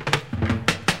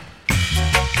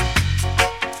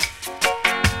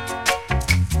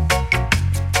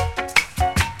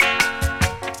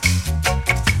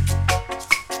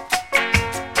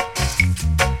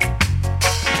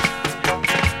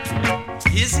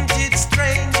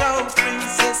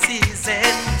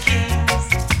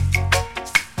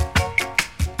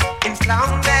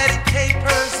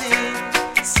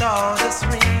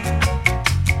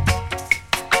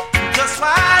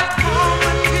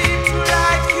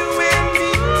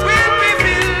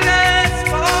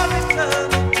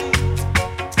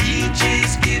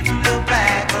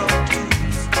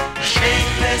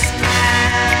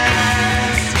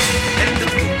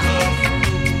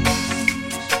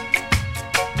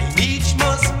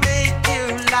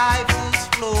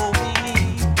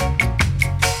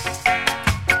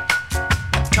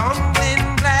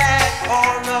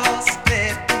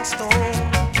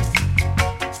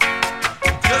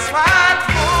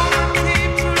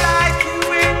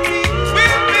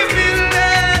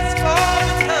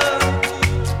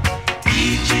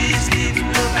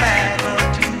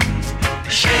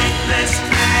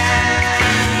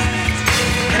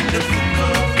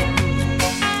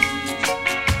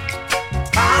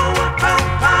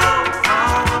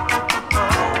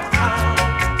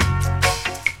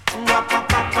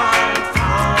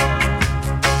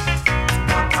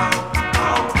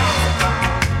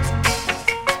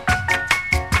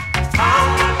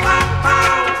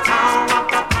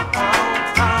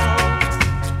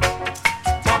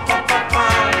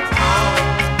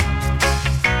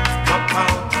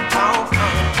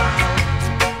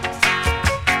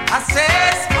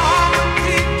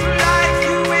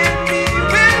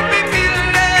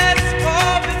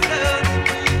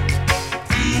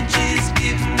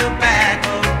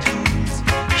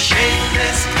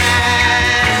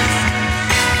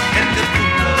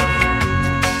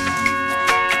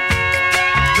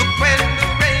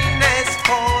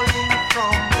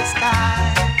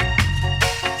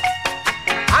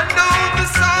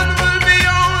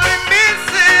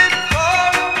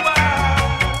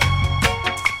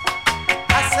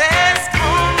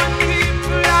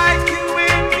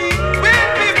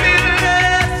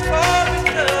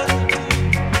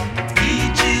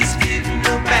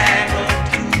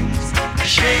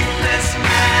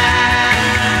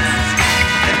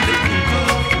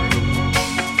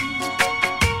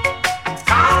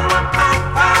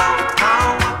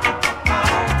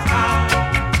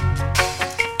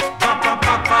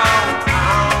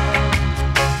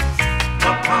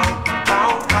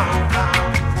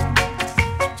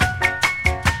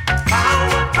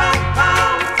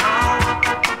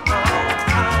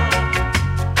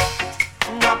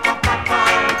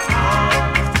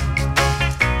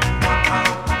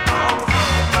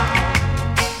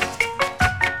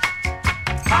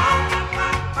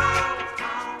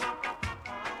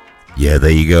 Yeah,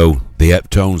 there you go. The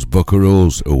Heptones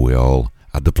Buckaroos, who we all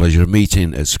had the pleasure of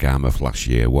meeting at Skamouth last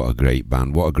year. What a great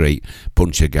band. What a great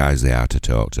bunch of guys they are to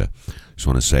talk to. Just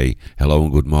want to say hello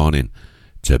and good morning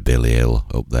to Billy Hill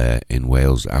up there in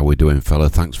Wales. How we doing, fella?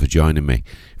 Thanks for joining me.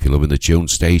 If you're loving the tune,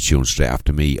 stay tuned. Straight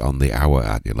after me on the hour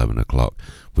at 11 o'clock,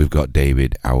 we've got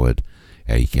David Howard,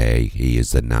 aka he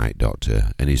is the Night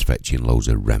Doctor, and he's fetching loads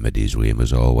of remedies with him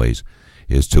as always.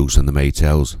 Here's Toots and the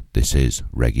Maytals. This is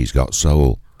Reggie's Got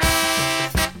Soul.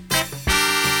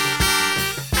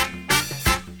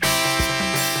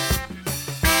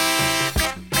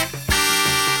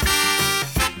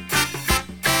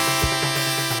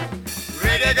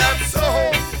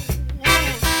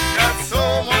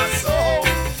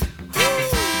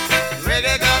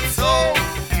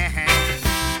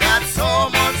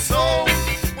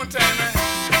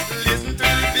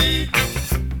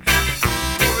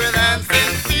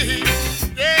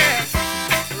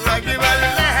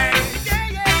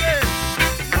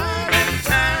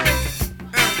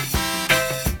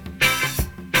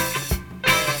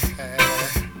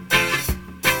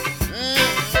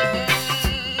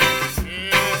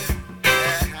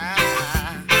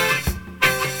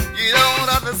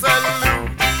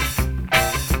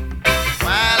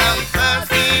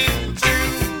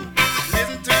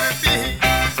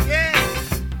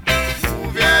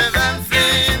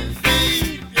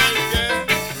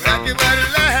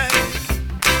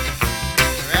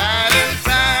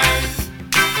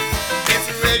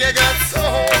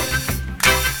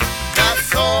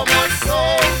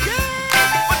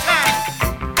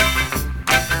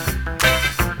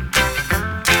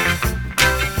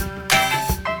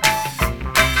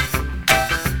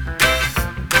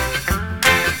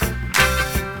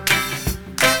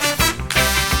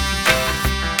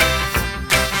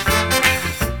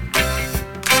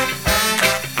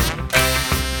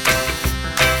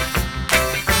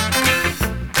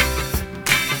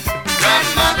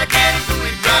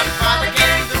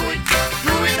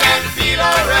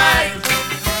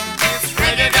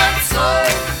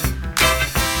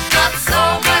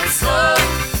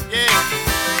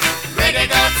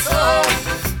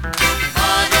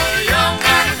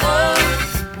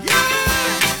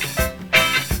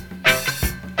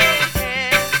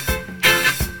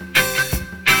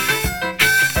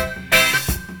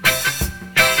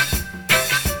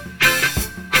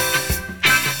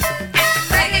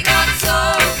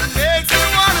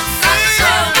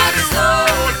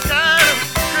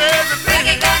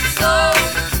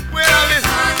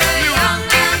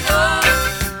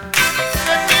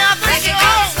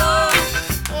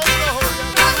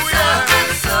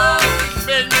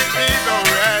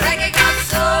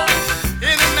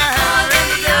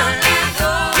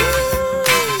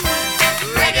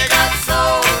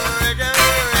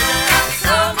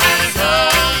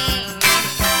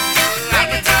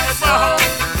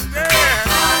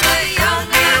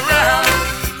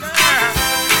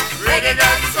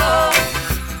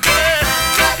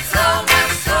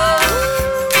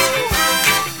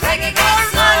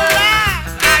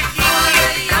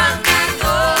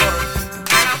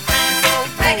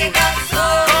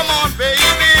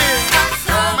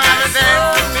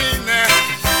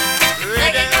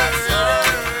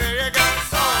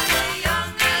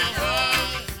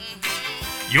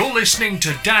 Listening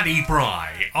to Daddy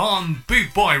Bri on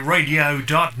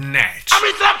bootboyradio.net.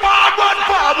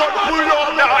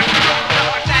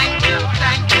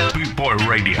 Thank you. Bootboy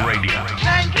Radio.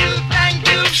 Thank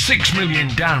you. 6 million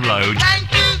downloads.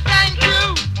 Thank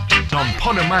you. On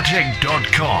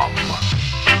podomatic.com.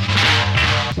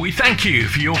 We thank you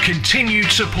for your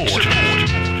continued support.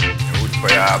 For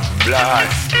your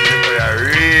blast, for your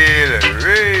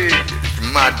real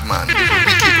madman.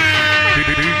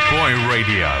 Boot Boy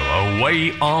Radio, a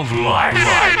way of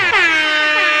life.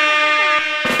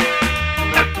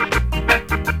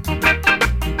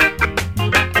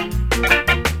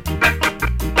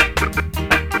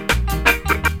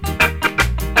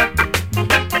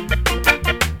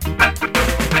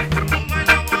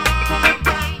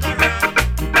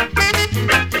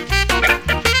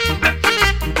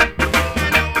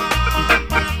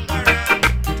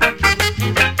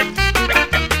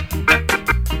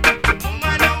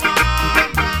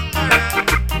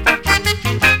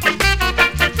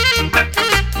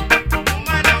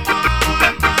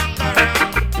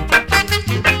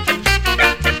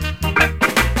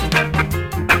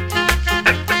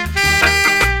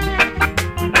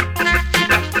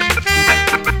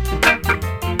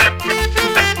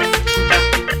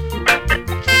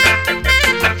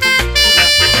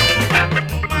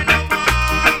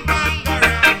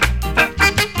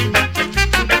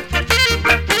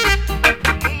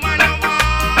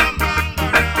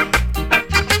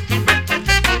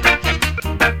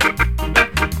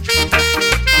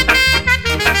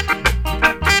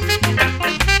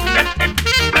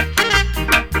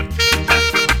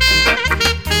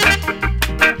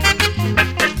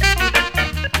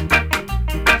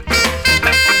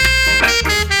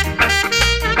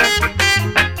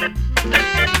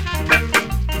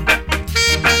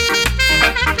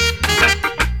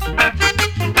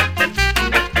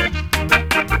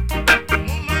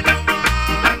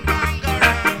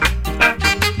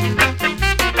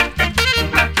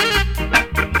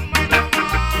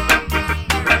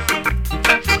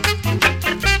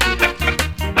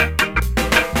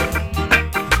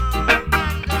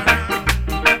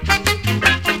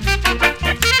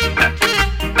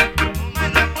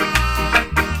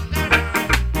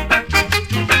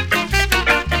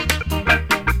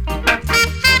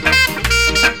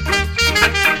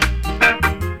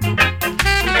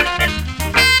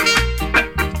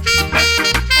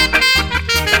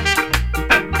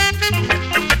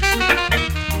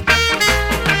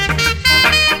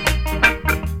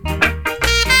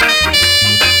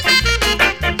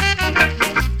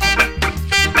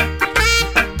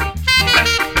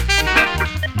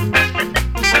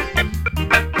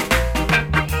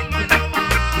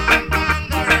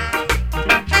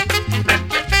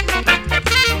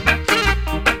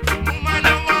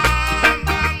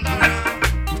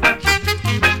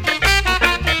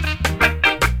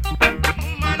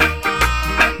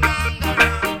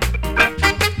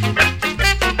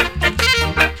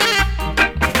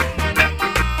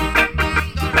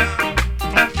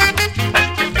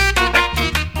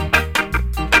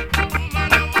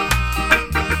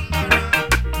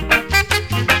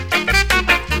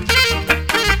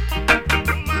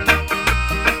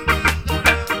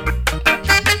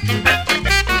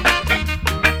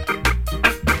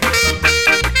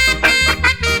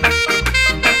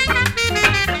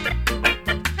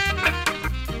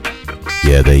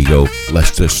 Yeah, there you go.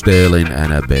 Lester Sterling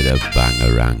and a bit of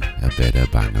bangarang. A bit of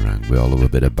bangarang. We all love a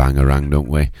bit of bangarang, don't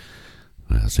we?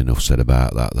 Well, that's enough said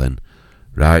about that then.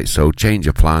 Right, so change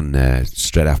of plan.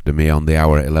 Straight after me on the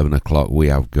hour at 11 o'clock, we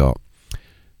have got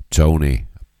Tony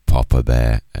Popper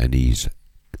Bear, and he's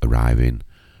arriving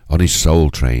on his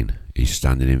soul train. He's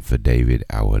standing in for David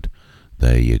Howard.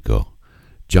 There you go.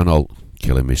 John Holt,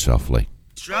 Killing Me Softly.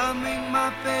 Strumming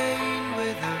my pain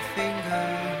with her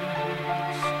fingers,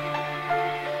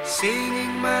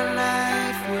 singing my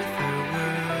life with her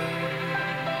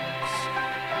words,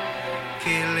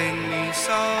 killing me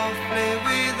softly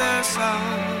with her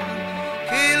song,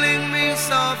 killing me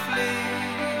softly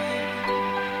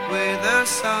with her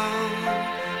song,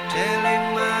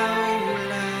 telling my whole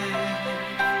life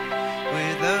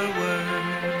with her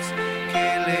words,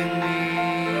 killing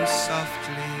me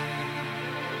softly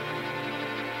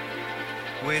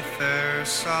with her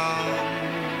song.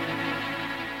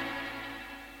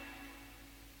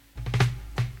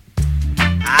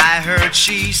 I heard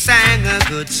she sang a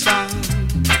good song,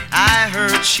 I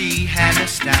heard she had a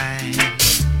style,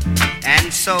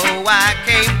 and so I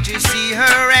came to see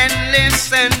her and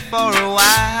listen for a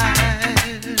while.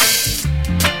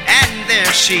 And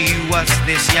there she was,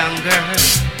 this young girl,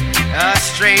 a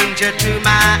stranger to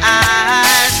my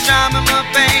eyes, strumming my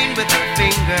pain with her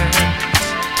fingers,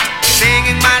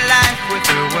 singing my life with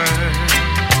her words,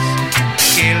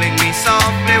 killing me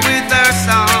softly with her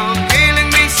song, killing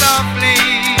me softly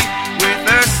with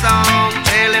her song,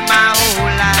 telling my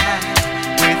whole life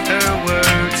with her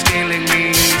words, killing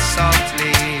me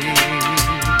softly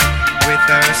with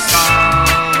her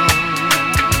song.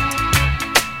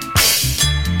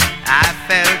 I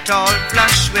felt all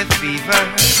flushed with fever,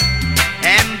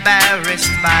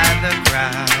 embarrassed by the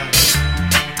crowd.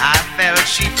 I felt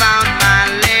she found my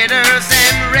letters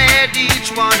and read each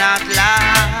one out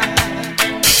loud.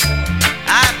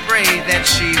 I prayed that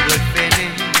she would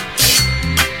finish,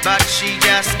 but she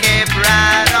just kept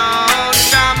right on,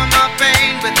 strumming my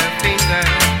pain with her fingers,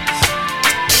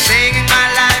 singing my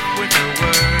life with her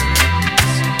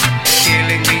words,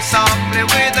 killing me softly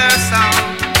with her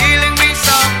song, killing me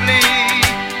softly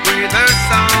with her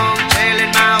song, telling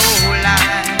my whole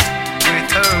life with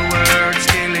her words,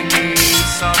 killing me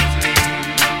softly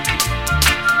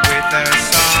with her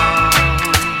song.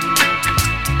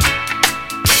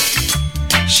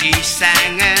 She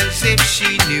sang as if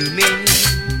she knew me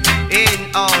in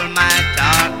all my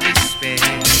dark despair,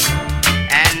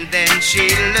 and then she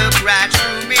looked right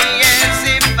through me as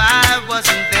if I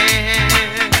wasn't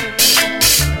there.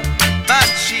 But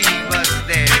she was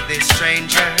there, this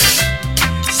stranger,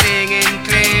 singing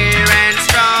clear and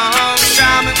strong,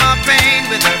 strumming my pain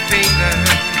with her fingers,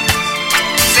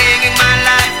 singing my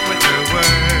life with her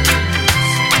words,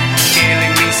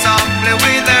 killing me softly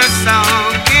with her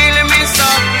song, killing me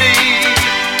softly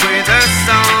with her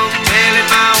song, telling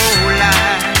my whole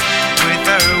life with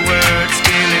her words,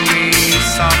 killing me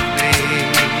softly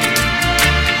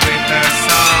with her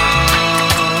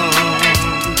song.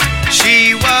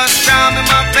 She was strumming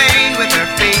my pain with her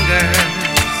fingers,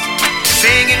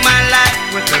 singing my life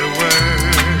with her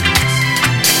words,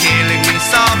 killing me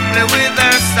softly with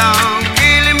her song,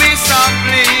 killing me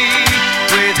softly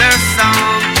with her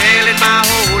song, telling my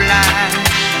whole life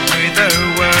with her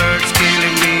words,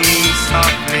 killing me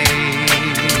softly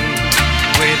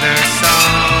with her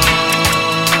song.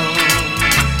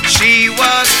 She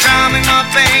was strumming my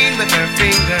pain with her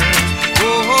fingers,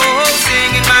 oh,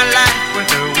 singing my life with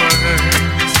her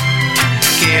words,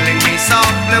 killing me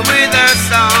softly with her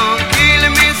song,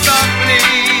 killing me softly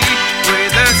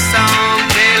with her song,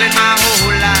 telling my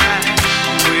whole life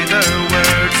with her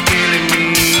words, killing me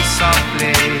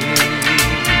softly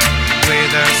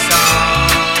with her song.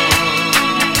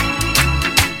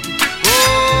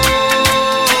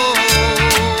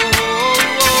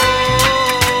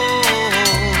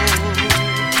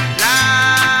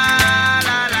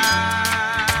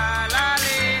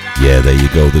 Yeah, there you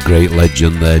go, the great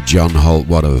legend there, John Holt.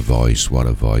 What a voice, what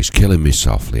a voice. Killing Me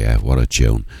Softly, yeah, what a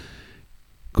tune.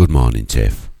 Good morning,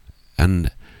 Tiff. And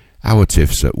our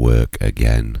Tiff's at work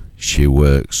again. She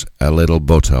works a little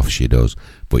butt off, she does.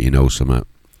 But you know something?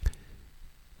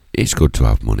 It's good to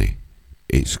have money.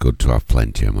 It's good to have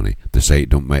plenty of money. They say it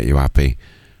don't make you happy,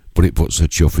 but it puts a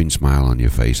chuffing smile on your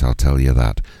face, I'll tell you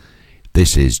that.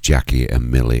 This is Jackie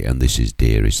and Millie, and this is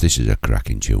Dearest. This is a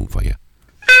cracking tune for you.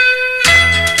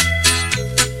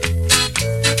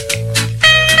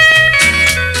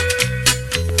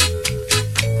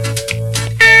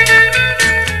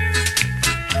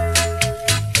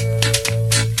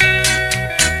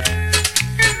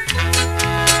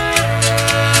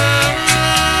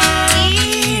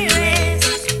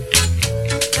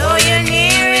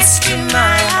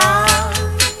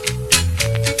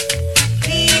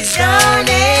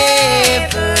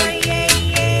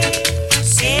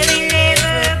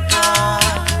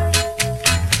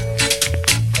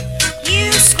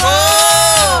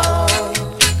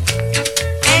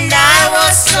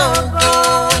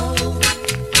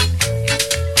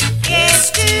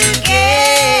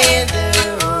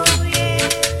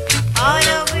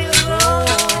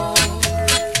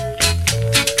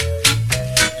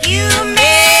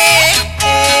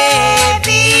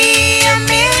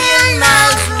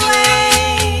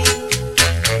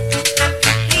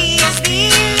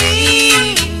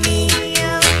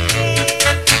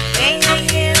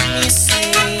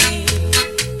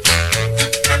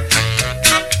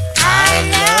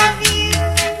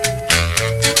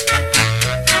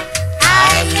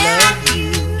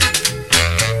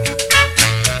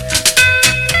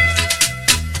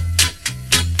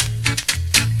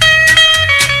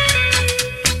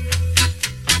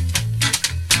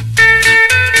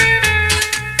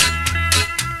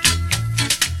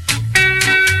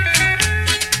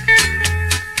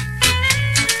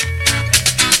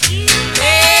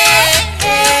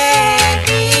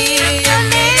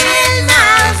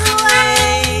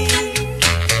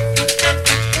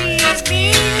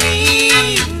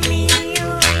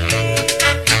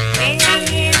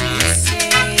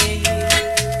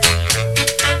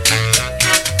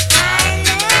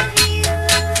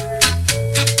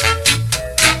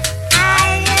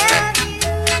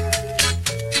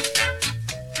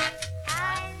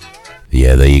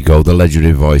 Yeah, there you go, the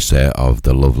legendary voice there of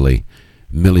the lovely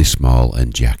Millie Small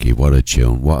and Jackie. What a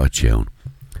tune, what a tune.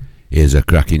 Here's a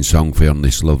cracking song for you on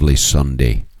this lovely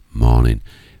Sunday morning.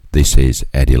 This is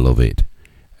Eddie Lovett,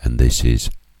 and this is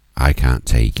I Can't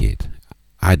Take It.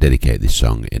 I dedicate this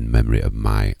song in memory of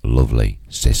my lovely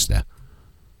sister.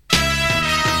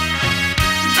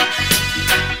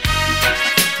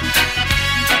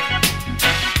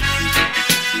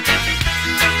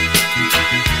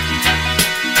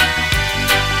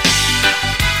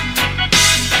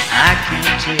 I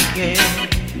can't take it.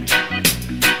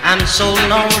 I'm so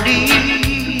lonely.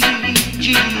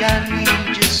 Gee, I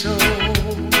need you so.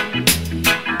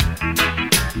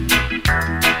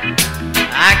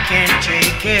 I can't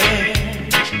take it.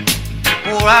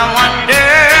 Oh, I wonder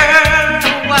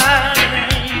why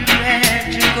you had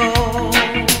to go.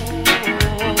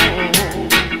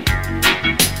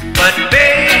 But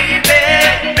baby,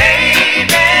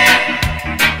 baby,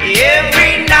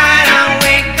 every night I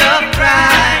wake up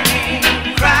crying,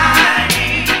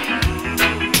 crying.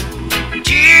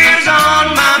 Tears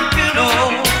on my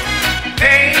pillow,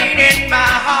 pain in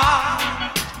my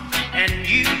heart, and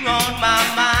you on my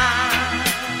mind.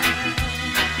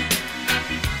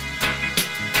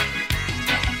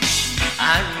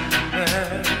 I remember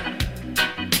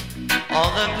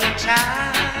all the good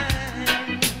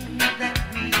times that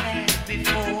we had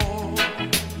before.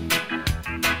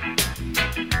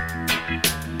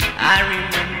 I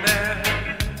remember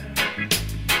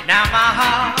now my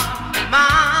heart, my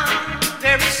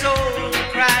very soul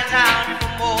cries out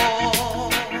for more.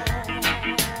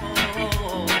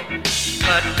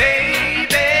 But baby,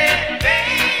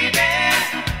 baby,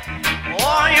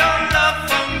 all your love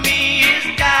for me is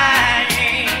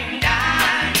dying,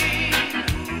 dying.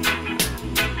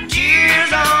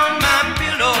 Tears on my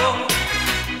pillow,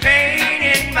 pain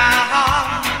in my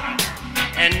heart,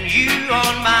 and you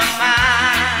on my mind.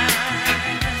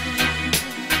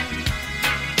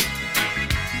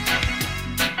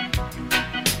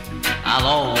 I'll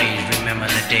always remember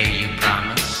the day you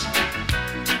promised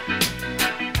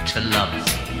to love me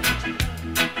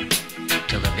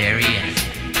till the very end.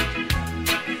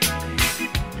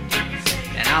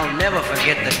 And I'll never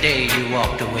forget the day you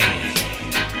walked away.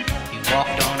 You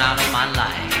walked on out of my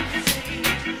life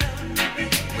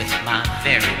with my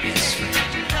very best friend.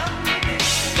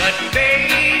 But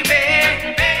baby,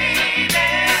 baby,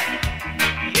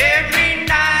 every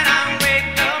night I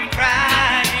wake up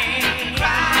crying,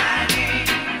 crying.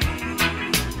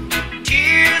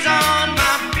 Tears on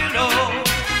my pillow,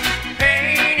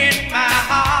 pain in my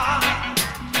heart,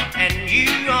 and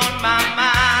you on my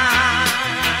mind.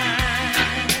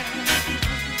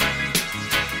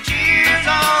 Tears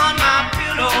on my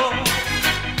pillow,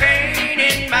 pain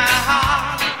in my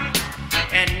heart,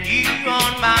 and you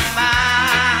on my mind.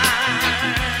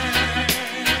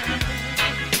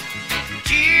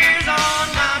 Tears on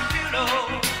my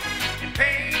pillow,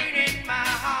 pain in my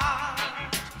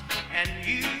heart, and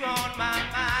you on my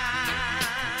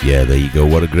mind. Yeah, there you go,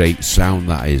 what a great sound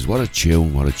that is. What a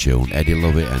tune, what a tune. Eddie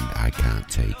Lovett and I Can't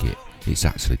Take It. It's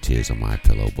actually Tears on My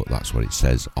Pillow, but that's what it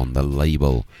says on the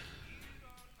label.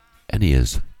 And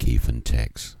here's Keith and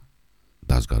Tex.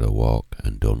 Dad's gotta walk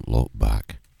and don't look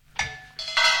back.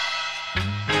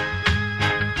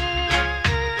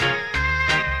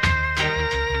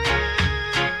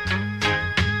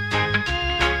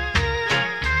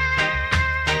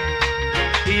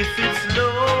 If it's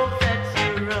love that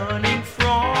you're running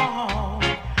from,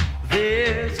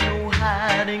 there's no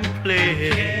hiding place.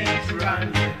 You can't run,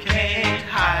 you can't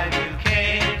hide, you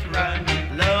can't run.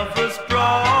 Lovers'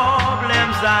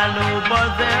 problems, I know, but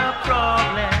they're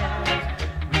problems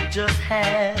we just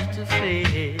have to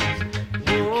face.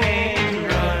 You can't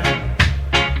run.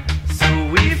 So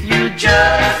if you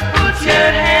just put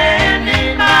your hand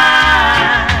in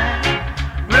mine,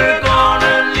 we're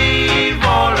gonna leave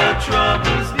all our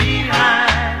troubles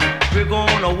behind. We're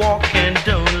gonna walk and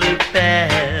don't look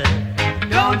back.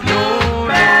 Don't look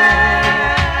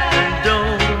back.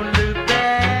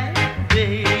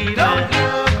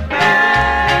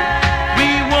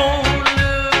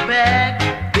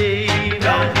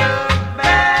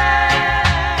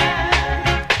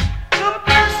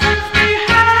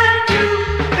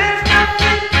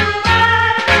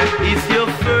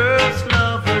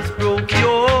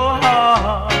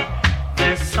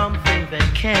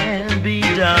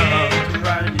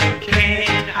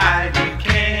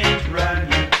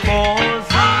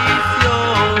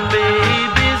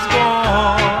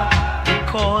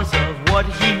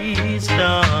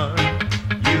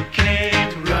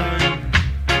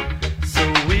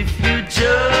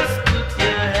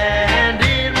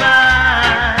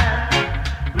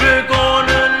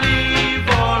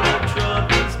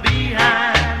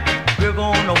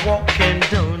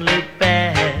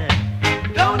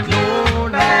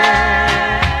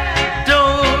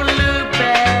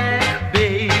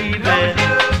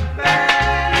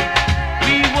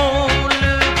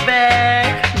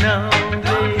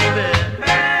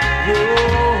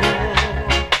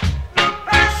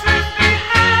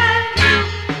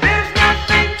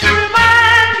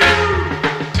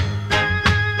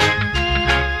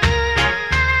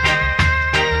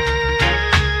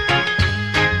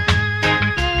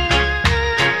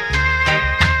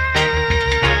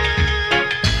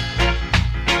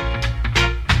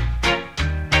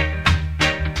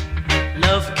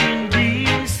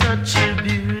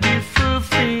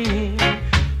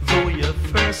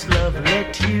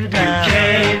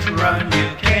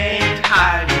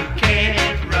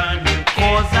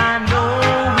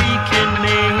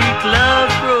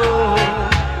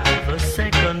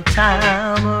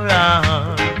 time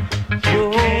around.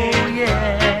 Oh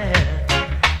yeah.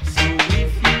 So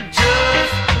if you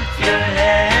just put your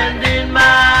hand in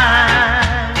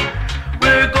mine,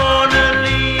 we're gonna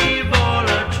leave all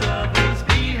our troubles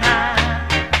behind.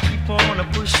 Keep on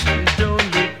pushing, don't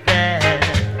look back.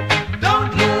 Don't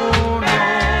look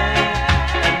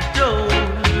back. Don't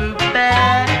look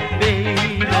back,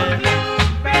 baby. Don't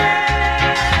look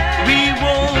back. We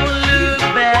won't look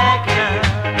back now.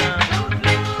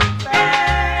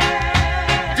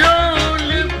 Don't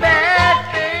look back,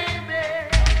 baby.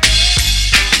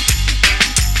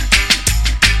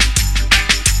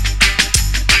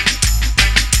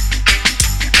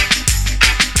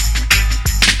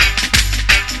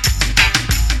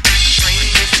 Train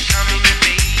is coming,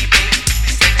 baby.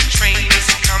 Said the train is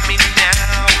coming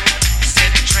now.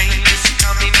 Said the train is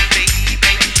coming,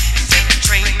 baby. Said the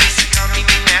train is coming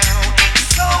now.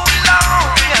 So long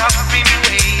I've been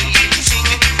waiting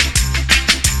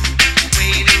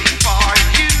for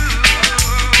you.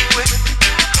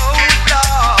 Oh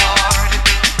Lord,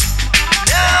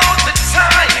 now the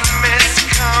time has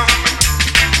come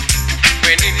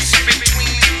when it's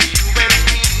between you and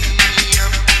me.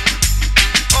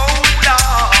 Oh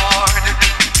Lord,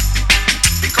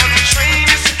 because the train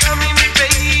is coming,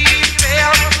 baby.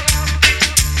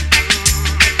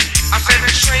 I said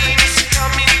the train is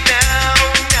coming now,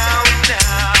 now,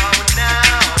 now,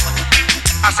 now.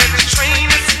 I said the train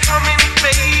is coming,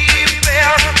 baby.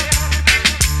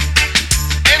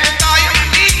 And I am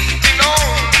leaving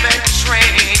on that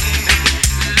train,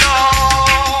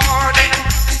 Lord.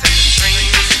 I said the train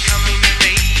is coming,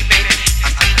 baby. I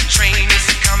said the train is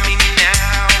coming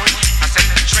now. I said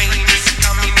the train is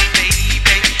coming,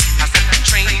 baby. I said the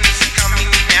train is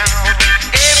coming now.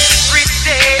 Every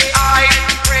day I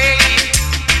pray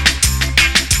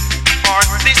for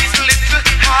this little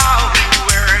hour.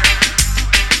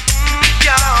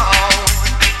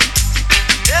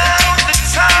 Now the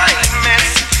time has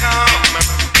come,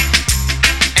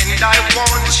 and I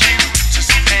want you to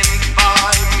stand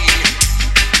by me.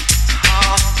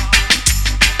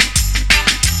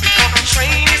 Because the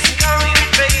train is coming,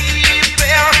 baby.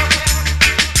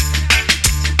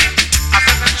 I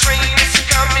said the train is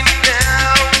coming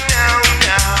now, now,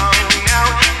 now, now.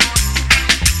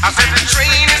 I said the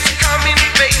train is coming,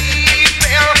 baby.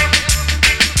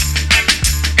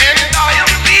 And I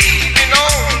am leaving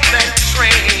on that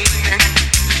train,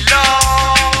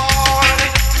 Lord.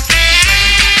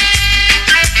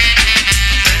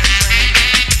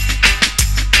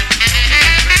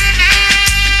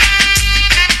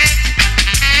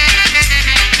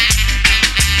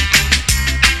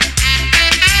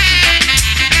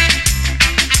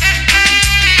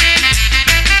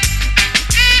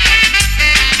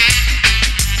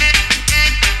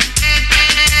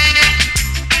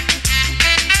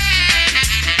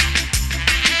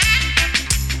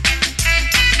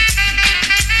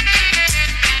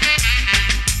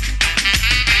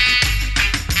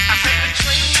 I said the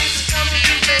train is coming,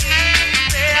 baby.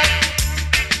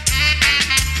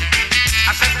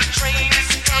 I said the train is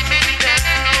coming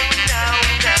now, now,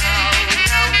 now,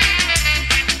 now.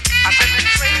 I said the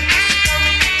train is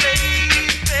coming,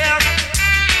 baby.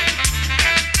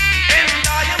 And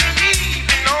I am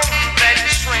leaving on that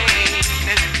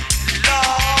train,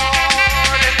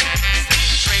 Lord. I said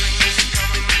the train is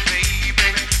coming, baby.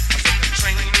 I said the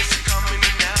train is coming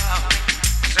now.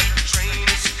 I said the train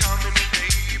is coming,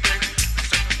 baby. I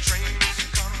said the train is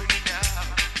coming now.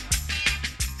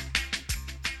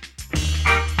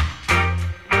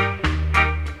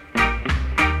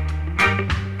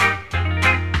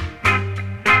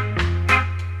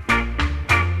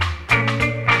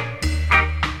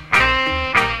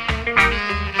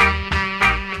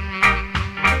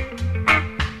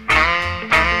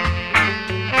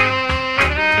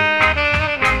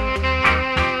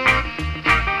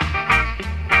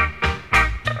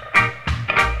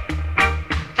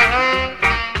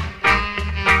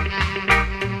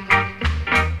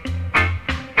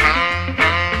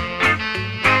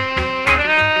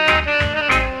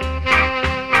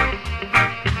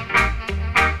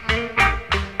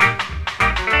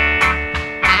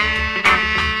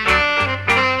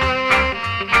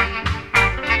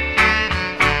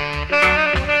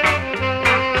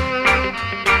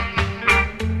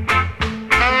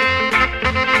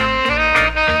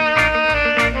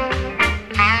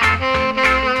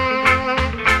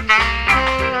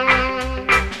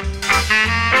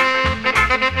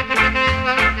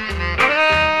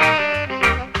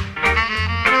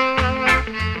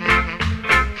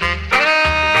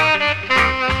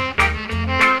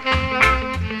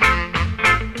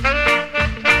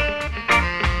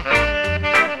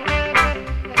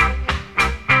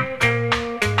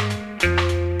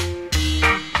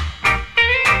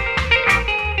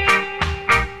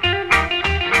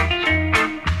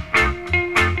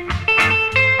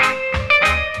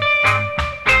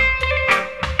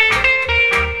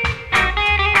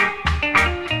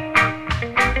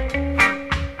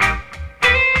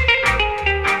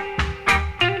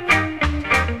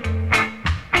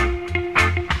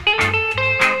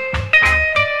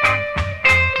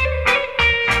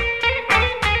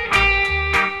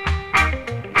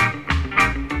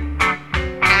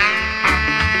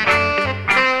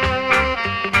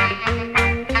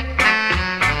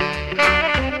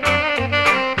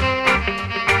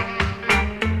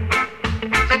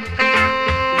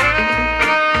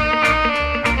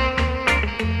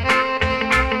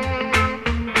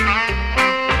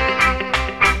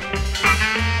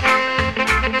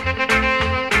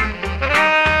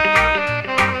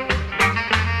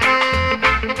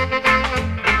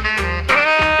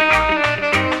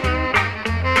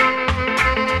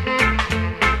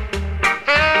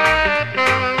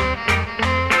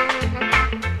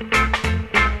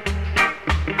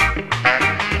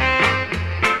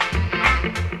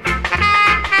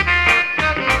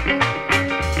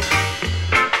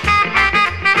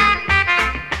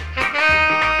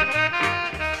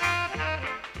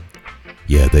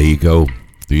 There you go,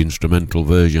 the instrumental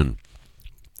version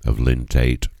of Lynn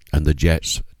Tate and the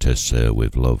Jets to Sir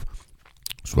With Love.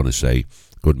 Just want to say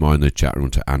good morning in the chat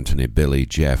room to Anthony, Billy,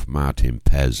 Jeff, Martin,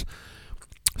 Pez,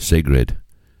 Sigrid.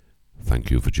 Thank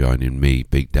you for joining me,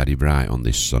 Big Daddy Bri, on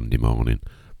this Sunday morning,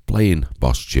 playing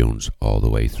boss tunes all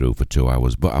the way through for 2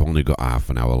 hours, but I've only got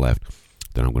half an hour left.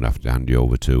 Then I'm going to have to hand you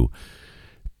over to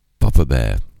Papa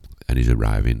Bear, and he's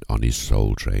arriving on his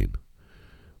soul train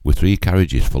with 3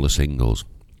 carriages full of singles.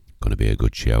 Going to be a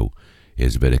good show.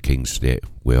 Here's a bit of King State.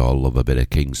 We all love a bit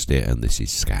of King State, and this is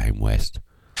Sky and West.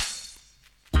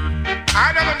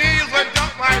 I never knees went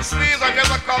up my sleeves. I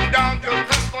never come down till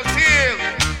Christmas Eve.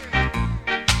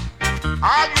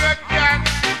 All you cats,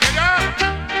 get up.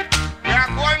 They are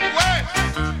going west.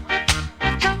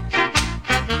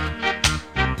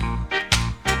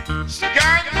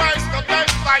 Sky and West, the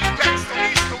best like text from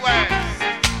east to west.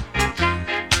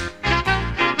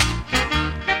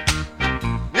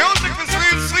 Music is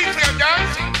sweet, sweet to your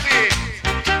dancing feet.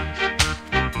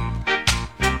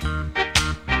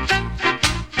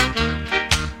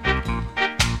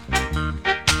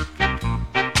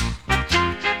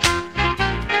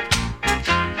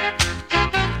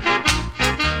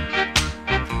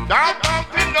 Now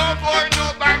bumping, no boy, no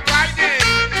backbiting.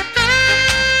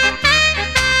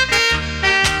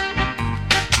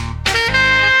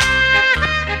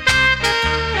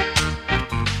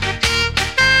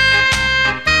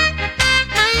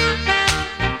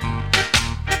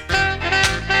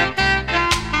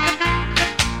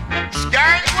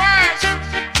 Sky and West,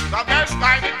 the best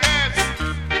time it is.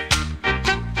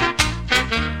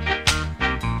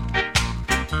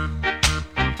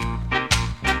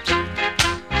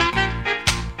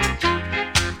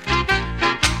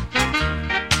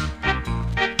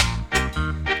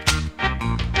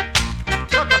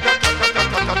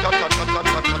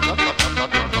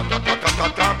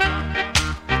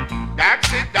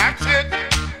 That's it, that's it.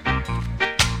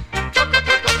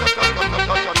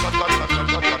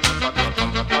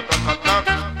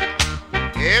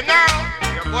 Here now,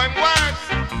 you're going west.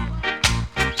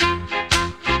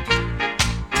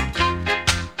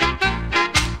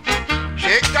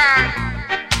 Shake time.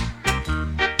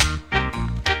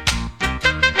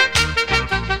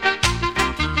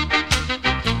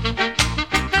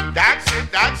 That's it,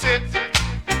 that's it.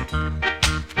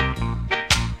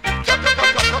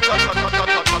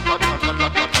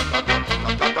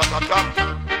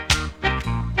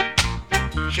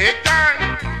 Shake time.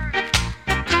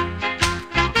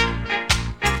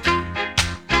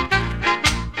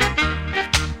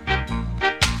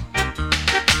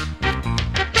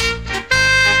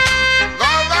 Go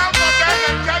around the bend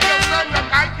and tell your friend that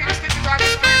I can stick it on the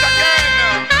street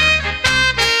again.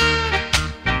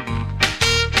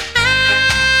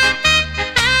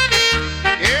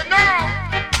 Here now.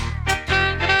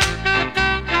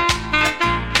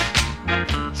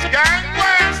 Sky and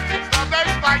West is the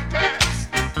best like this.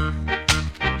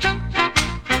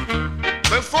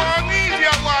 Before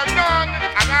media were none,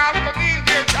 and after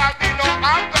media shall be no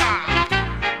other.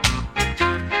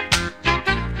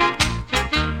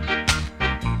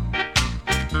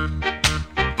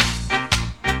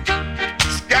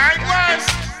 Sky and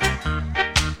West,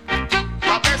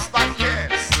 the best like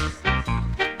this.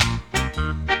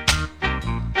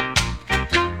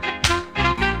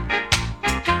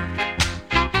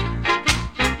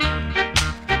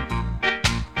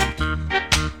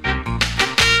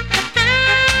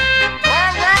 Go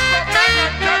around the bend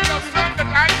and tell your friend that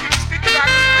I can stick it on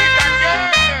the street again.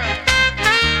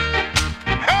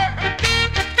 Hey.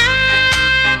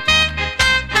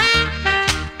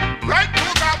 Right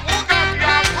booga booga,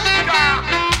 ya booga.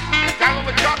 Tell 'em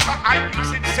the doctor I can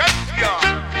sit Cynthia.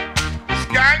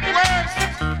 Sky and West,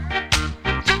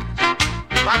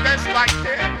 my best like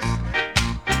this.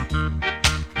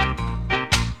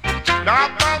 Now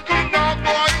bumping, no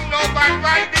boy, no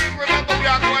backbiting. Remember we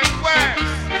are going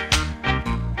west.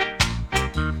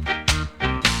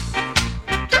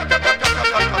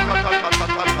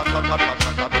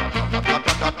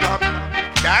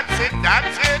 That's it,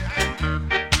 that's it.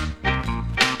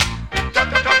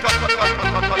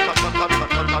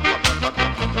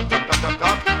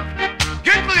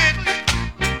 Get lit.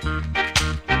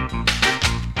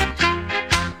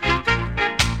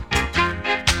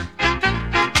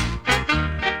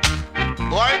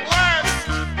 Going west.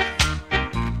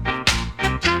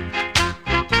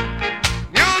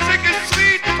 Music is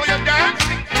sweet for your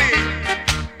dancing feet.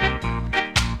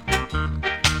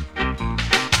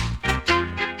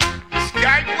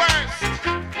 Sky and West,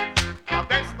 the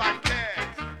best like this.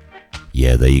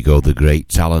 Yeah, there you go, the great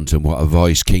talent, and what a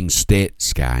voice, King State.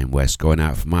 Sky and West, going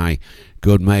out for my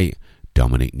good mate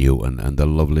Dominic Newton and the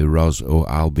lovely Roz, who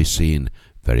I'll be seeing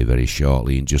very, very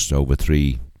shortly in just over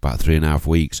about 3.5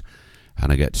 weeks.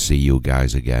 And I get to see you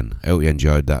guys again. I hope you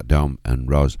enjoyed that, Dom and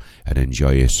Roz, and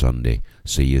enjoy your Sunday.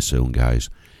 See you soon, guys.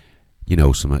 You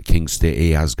know, some at King State,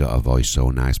 he has got a voice so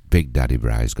nice. Big Daddy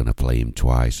Bri is going to play him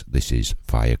twice. This is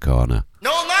Fire Corner.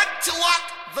 No matter what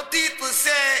the people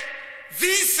say,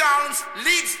 these sounds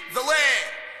leads the way.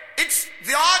 It's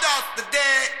the order of the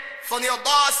day from your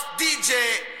boss DJ,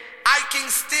 I King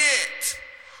State.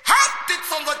 Humped it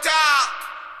from the top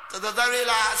to the very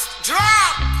last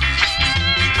drop.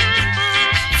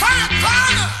 Fire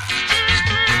corner.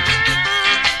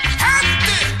 Humped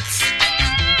it.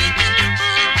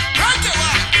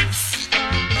 Graduates.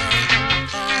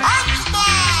 Humped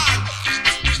ball.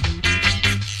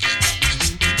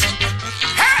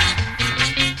 Hey.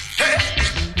 Hey.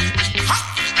 Hop.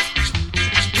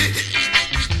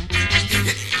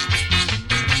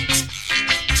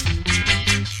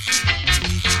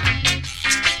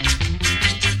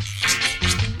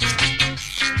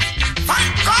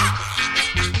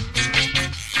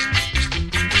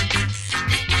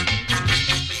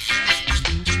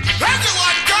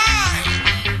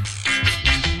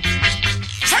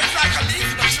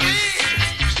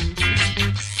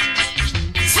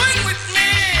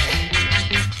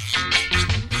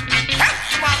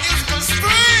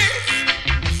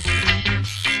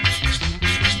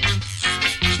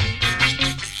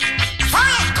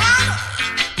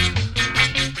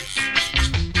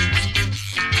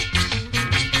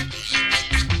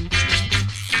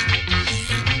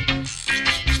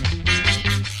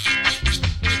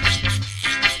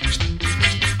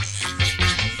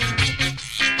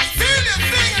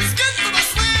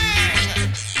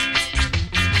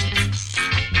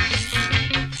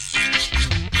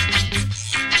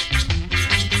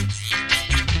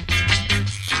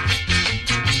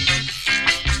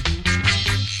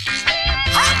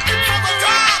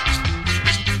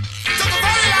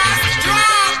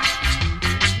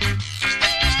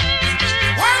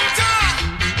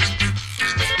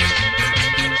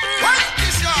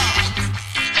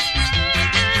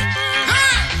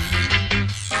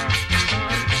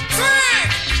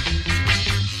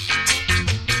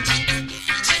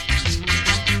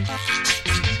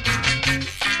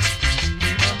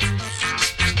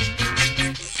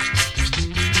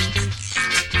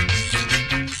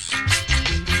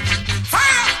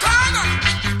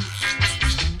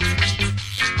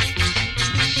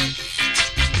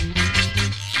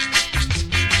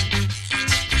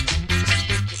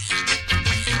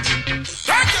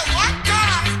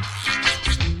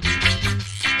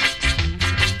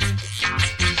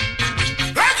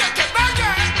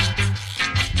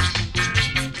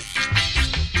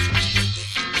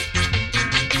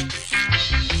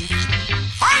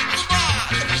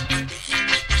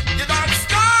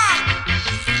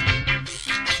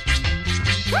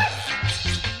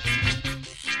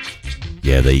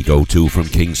 There you go, two from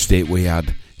King State. We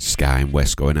had Sky and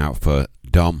West going out for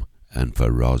Dom and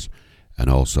for Roz, and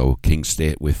also King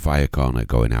State with Fire Corner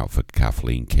going out for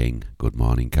Kathleen King. Good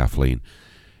morning, Kathleen.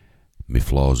 My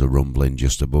floors are rumbling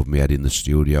just above me head in the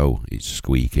studio. It's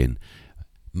squeaking.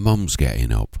 Mum's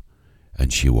getting up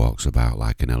and she walks about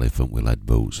like an elephant with lead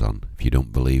boots on. If you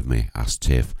don't believe me, ask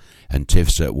Tiff. And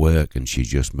Tiff's at work and she's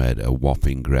just made a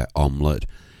whopping great omelette,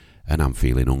 and I'm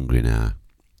feeling hungry now.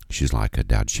 She's like her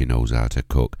dad, she knows how to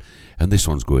cook. And this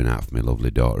one's going out for my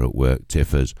lovely daughter at work,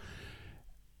 Tiffers.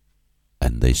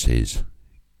 And this is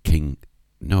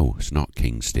no, it's not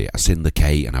King State. I seen the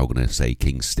K and I'm going to say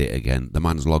King State again. The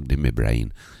man's logged in my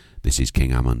brain. This is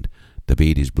King Hammond. The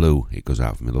bead is blue. It goes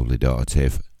out for my lovely daughter,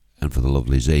 Tiff. And for the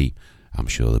lovely Z, I'm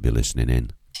sure they'll be listening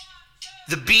in.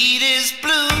 The beat is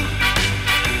blue.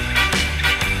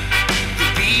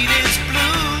 The beat is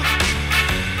blue.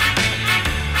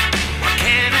 What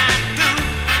can I do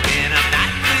when I'm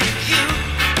not with you?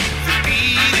 The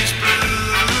beat is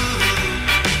blue.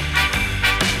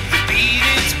 The beat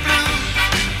is blue.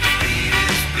 The beat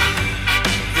is blue.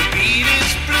 The beat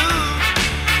is blue.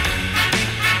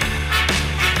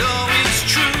 You know it's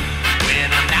true when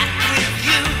I'm not with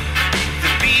you.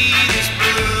 The beat is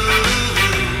blue.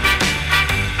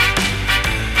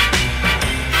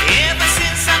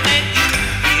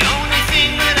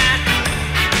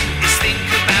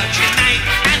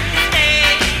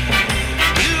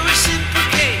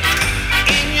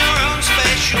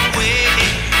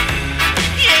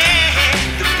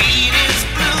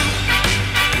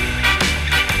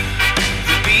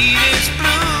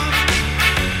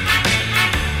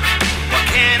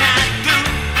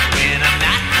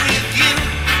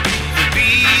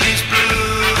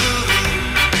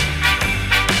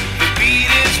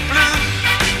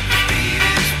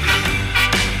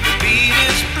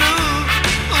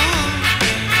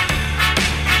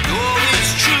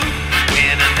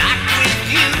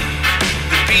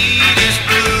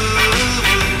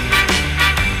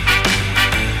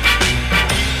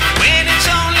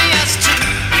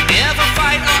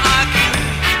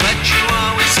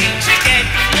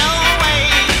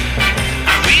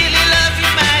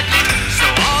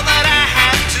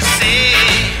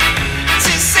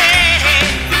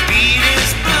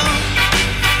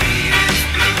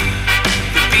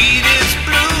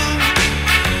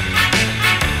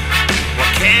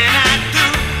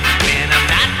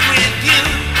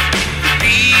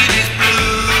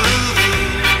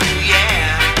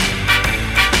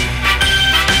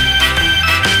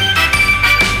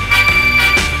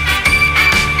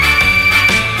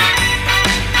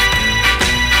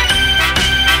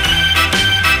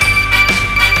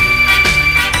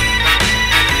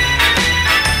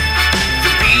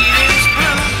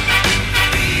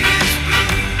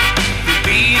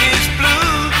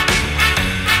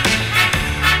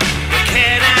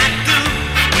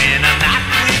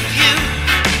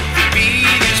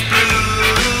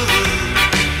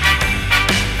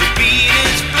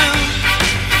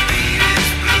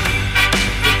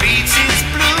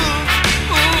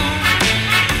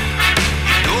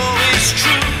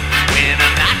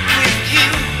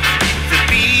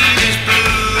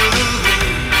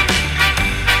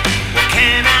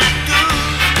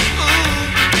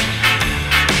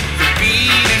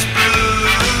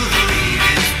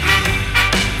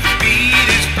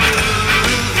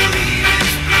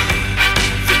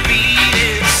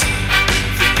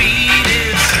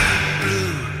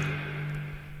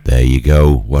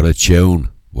 What a tune.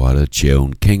 What a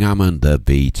tune. King Hammond, the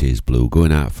beat is blue.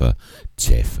 Going out for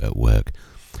Tiff at work.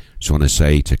 Just want to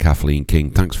say to Kathleen King,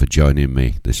 thanks for joining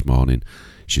me this morning.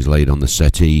 She's laid on the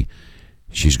settee.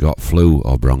 She's got flu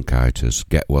or bronchitis.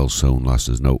 Get well soon, lass.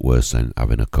 There's no worse than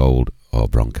having a cold or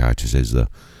bronchitis, is there?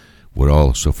 We're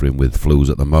all suffering with flus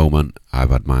at the moment.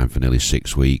 I've had mine for nearly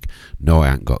 6 weeks. No,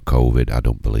 I ain't got COVID. I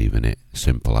don't believe in it.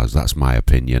 Simple as. That's my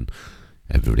opinion.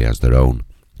 Everybody has their own.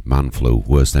 Man flu,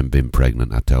 worse than being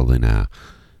pregnant, I tell thee now.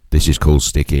 This is Cool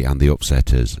Sticky and the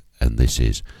Upsetters, and this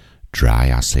is Dry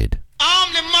Acid.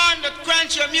 I'm the man that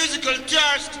grants your musical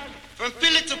thirst from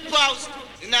Philly to Post,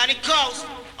 in any coast,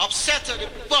 Upsetter the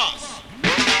boss.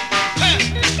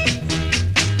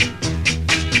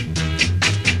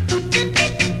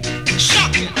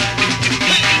 Shocking.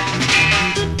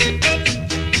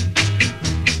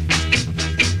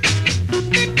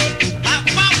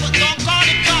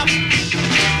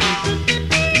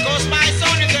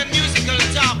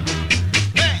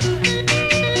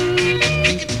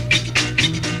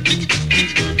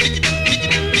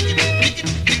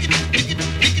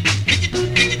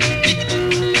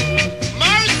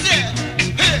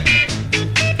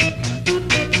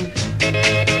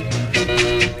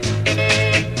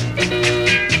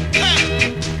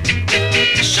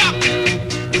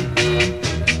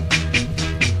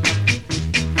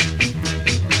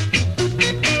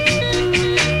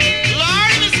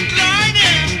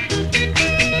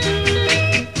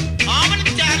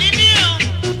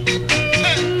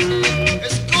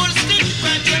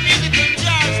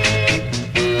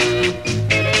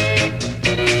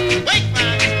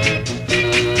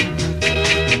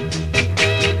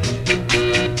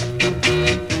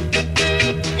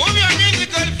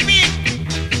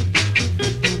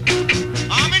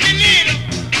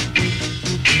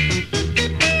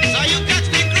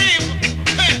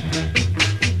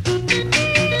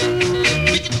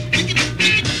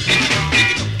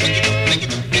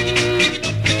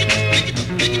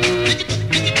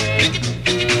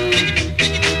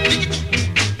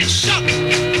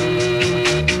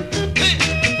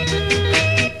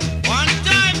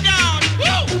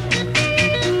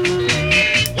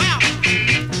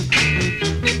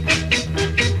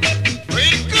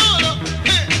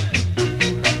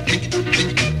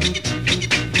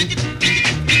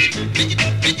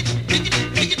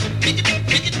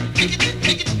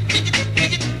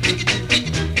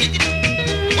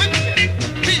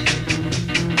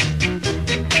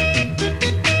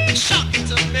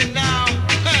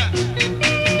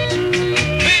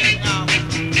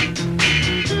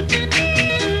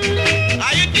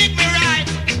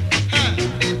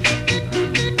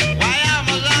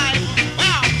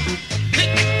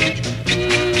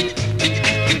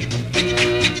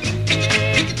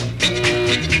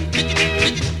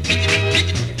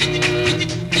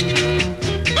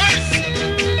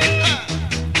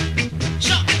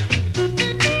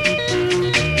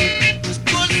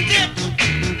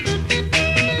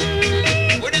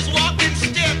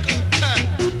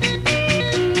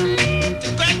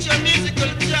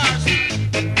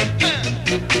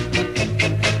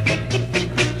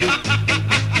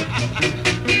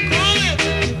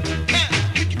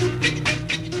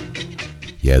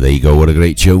 There you go, what a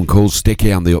great tune, Cool Sticky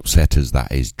and the Upsetters.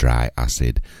 That is Dry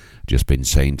Acid. Just been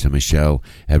saying to Michelle,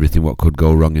 everything what could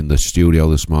go wrong in the studio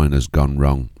this morning has gone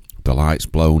wrong. The light's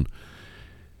blown,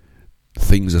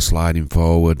 things are sliding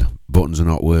forward, buttons are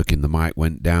not working, the mic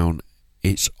went down.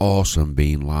 It's awesome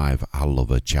being live. I love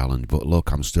a challenge, but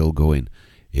look, I'm still going.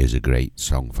 Here's a great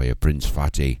song for you, Prince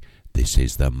Fatty. This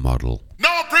is The Model.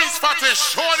 No, Prince Fatty,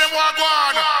 show them what go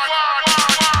on.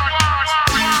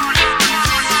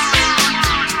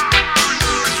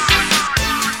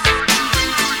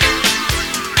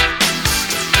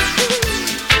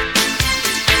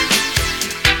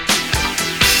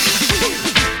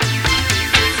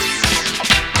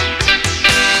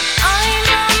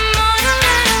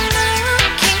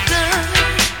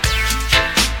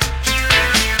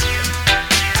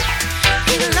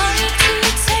 You like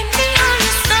to take me on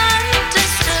a Sunday.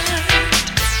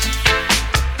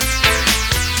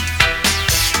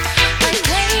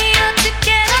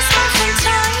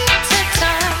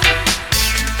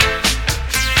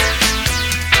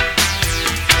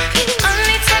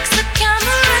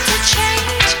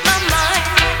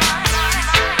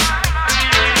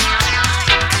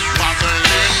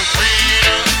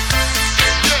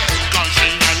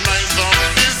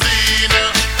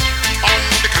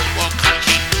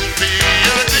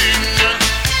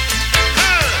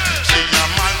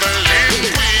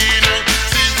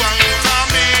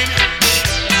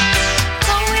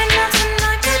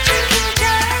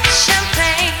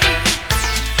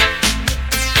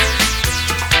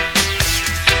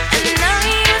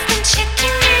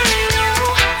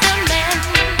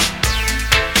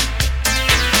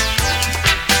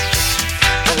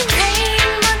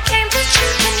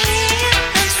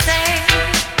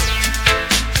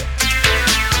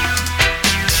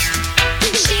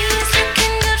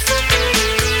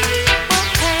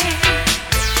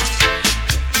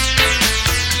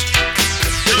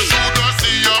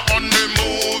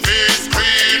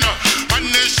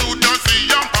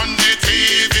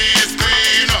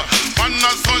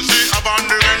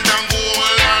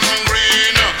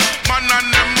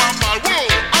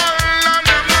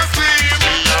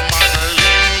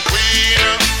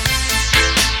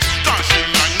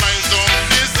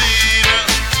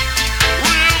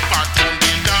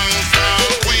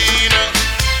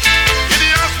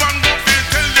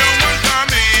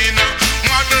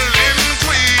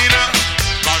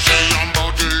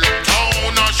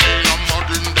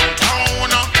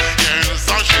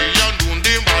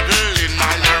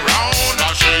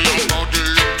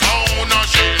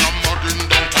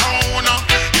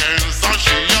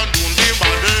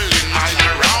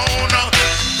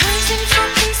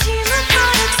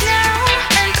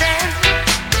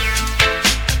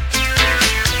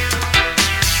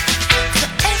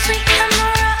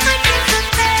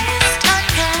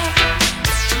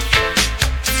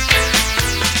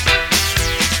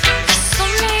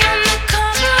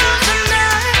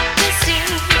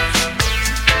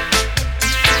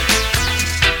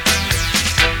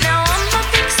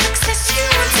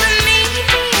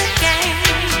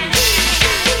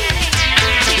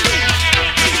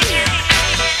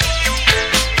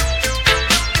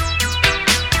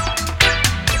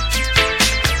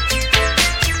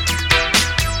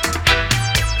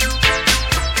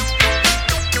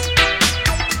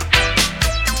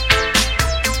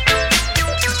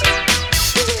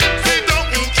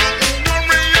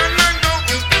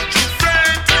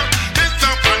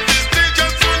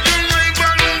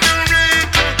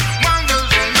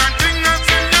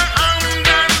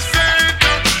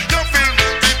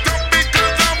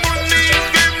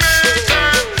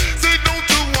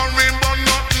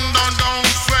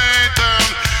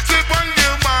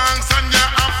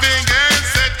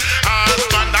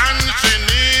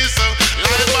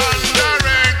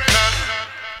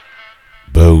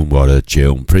 a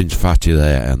tune. Prince Fatty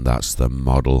there, and that's The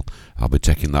Model. I'll be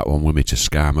taking that one with me to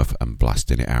Skamouth and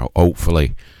blasting it out.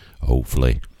 Hopefully.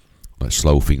 Let's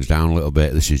slow things down a little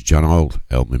bit. This is John Holt.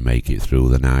 Help me make it through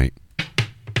the night.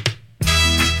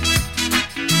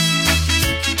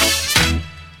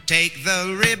 Take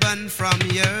the ribbon from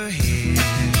your hair,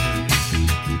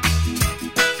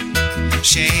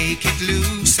 shake it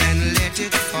loose and let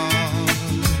it fall,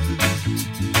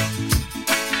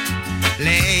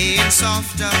 laying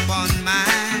soft upon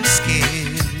my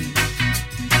skin,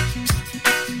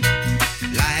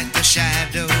 like the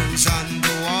shadows on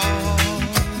the wall.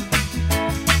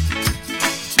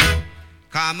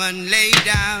 Come and lay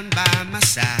down by my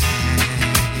side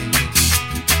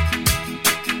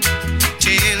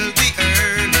till the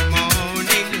early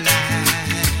morning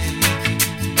light.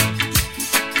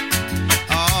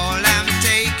 All I'm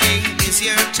taking is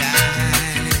your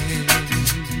time.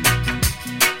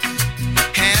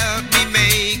 Help me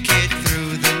make it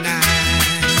through the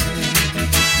night.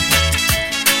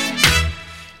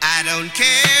 I don't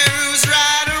care who's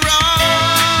right or wrong.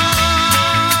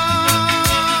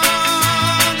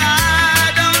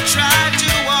 I don't try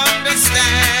to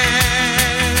understand.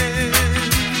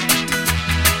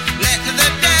 Let the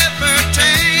devil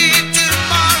take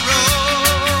tomorrow.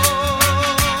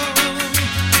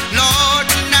 Lord,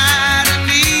 tonight I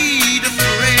need a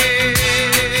friend.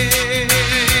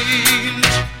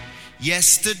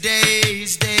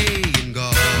 Yesterday's day and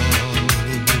gone,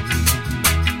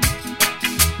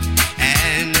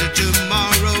 and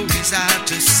tomorrow is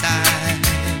out of sight.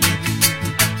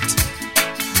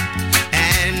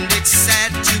 And it's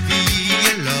sad to be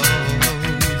alone.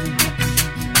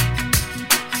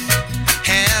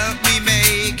 Help me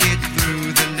make it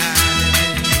through the night.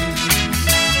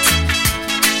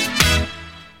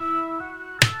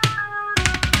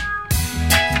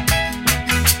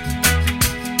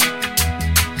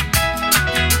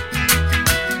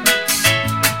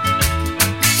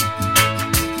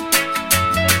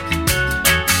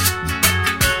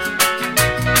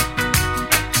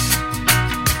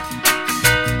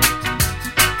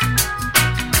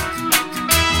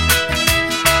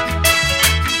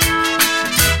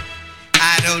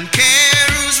 I don't care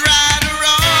who's right or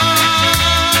wrong.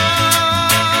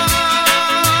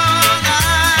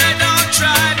 I don't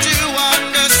try to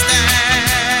understand.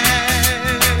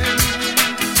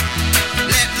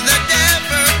 Let the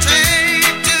devil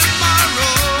take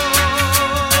tomorrow.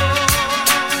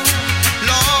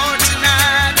 Lord,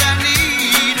 tonight I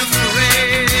need a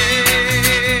friend.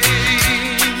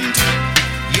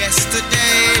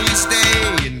 Yesterday's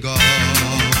day and gone,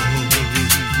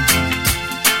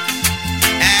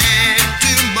 and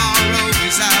tomorrow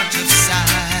is out of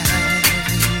sight.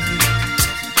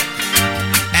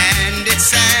 And it's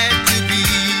sad to be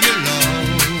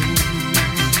alone.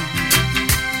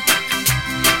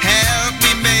 Help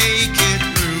me make it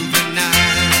through the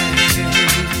night.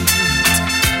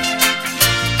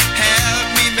 Help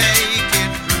me make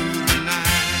it through the night.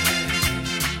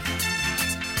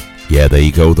 Yeah, there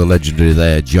you go, the legendary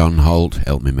there, John Holt.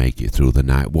 Help me make it through the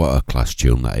night. What a class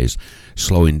tune that is.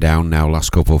 Slowing down now,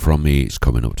 last couple from me. It's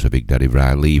coming up to Big Daddy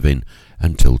Bri leaving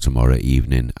until tomorrow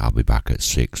evening. I'll be back at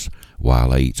 6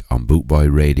 while 8 on Bootboy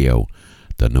Radio,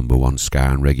 the number one ska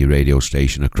and reggae radio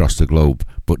station across the globe.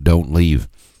 But don't leave.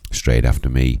 Straight after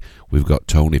me, we've got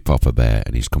Tony Popper Bear,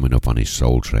 and he's coming up on his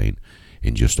Soul Train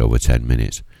in just over 10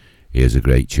 minutes. Here's a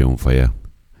great tune for you.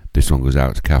 This one goes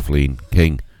out to Kathleen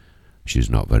King. She's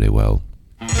not very well.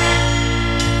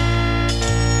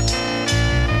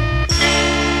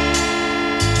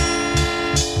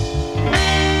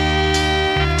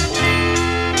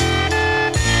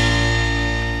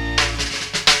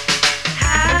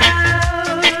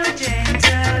 How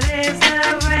gentle is the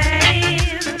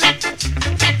rain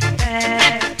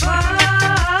that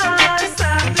falls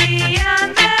softly on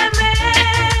the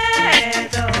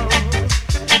meadow.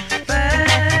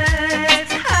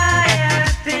 Birds high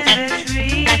up in the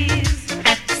trees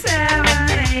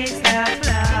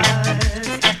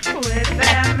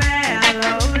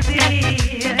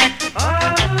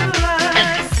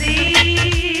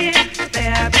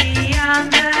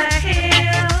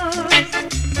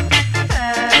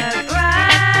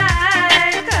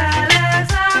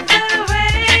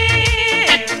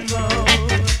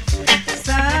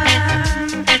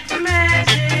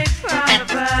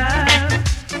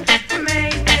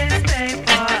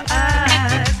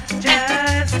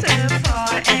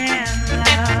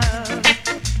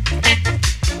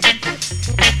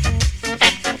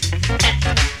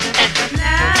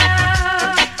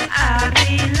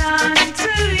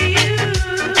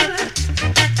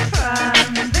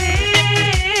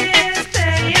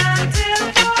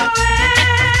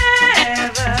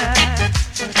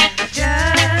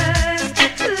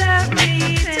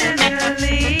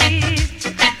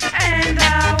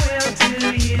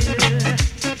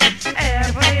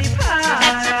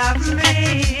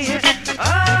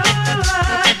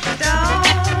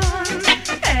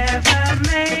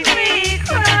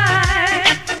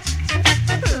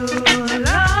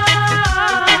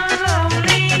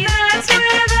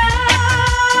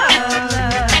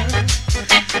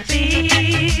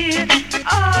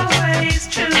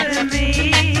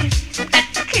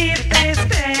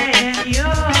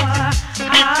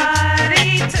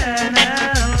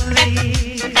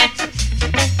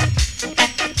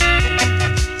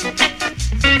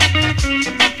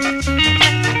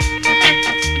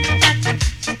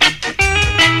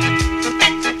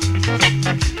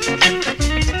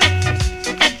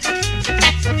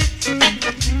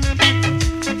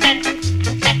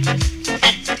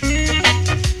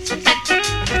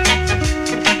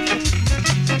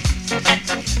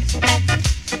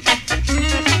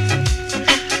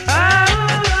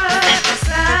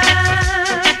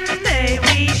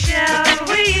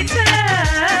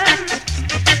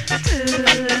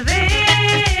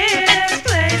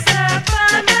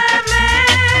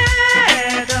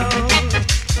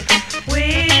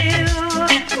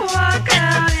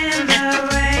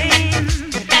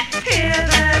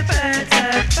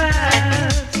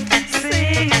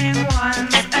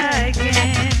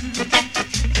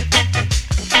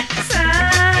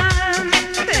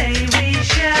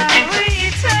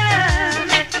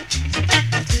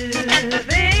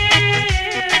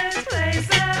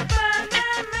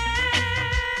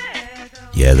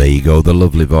Yeah, there you go, the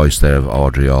lovely voice there of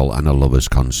Audrey Hall and a Lover's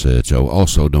Concerto,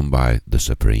 also done by the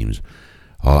Supremes.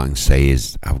 All I can say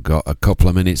is I've got a couple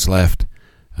of minutes left,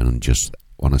 and just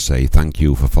want to say thank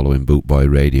you for following Bootboy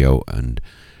Radio and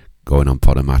going on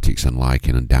Podomatics and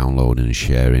liking and downloading and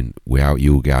sharing. Without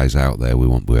you guys out there, we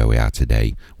won't be where we are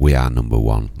today. We are number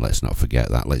one. Let's not forget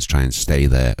that. Let's try and stay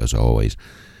there as always.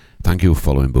 Thank you for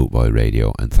following Bootboy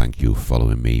Radio, and thank you for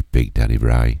following me, Big Daddy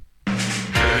Bri.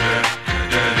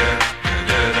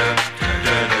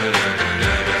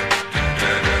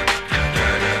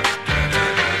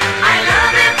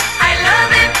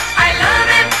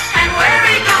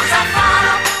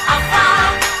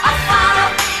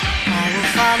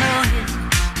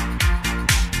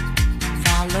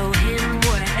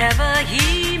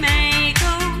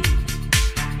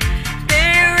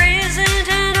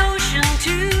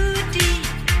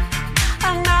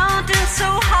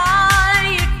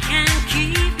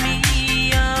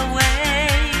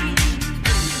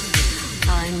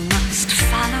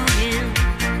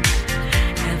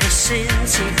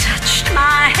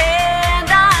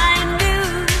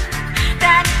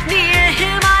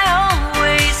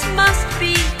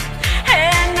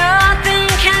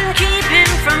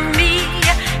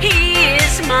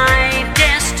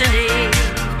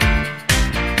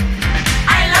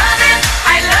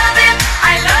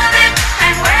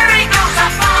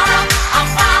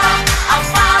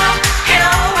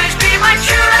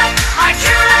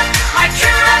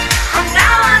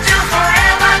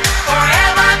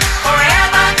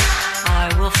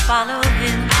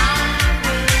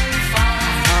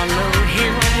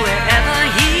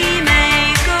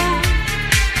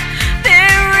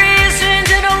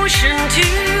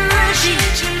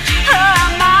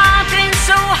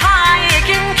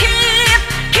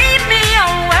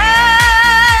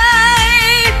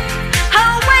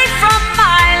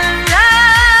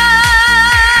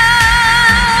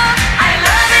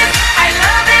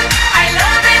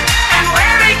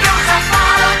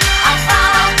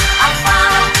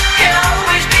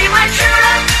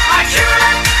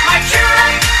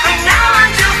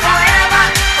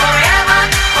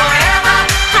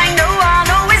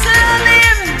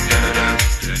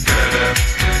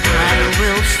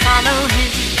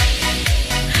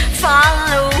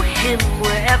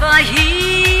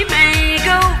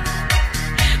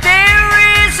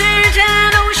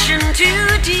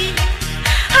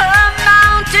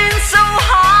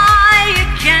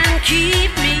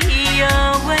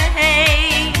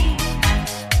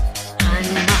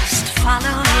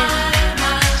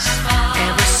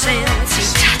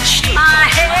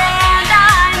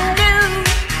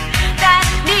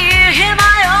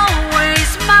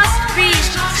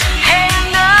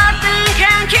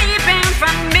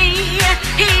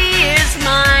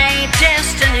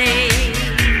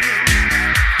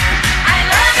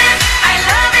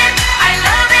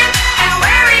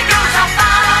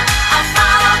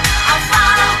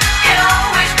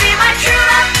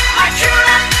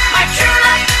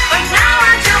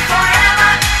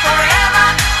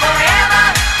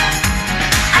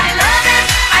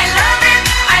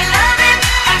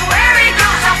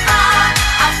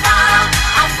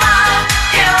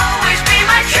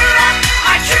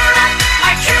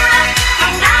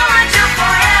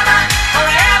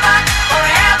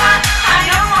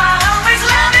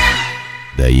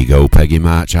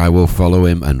 March, I will follow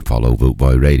him and follow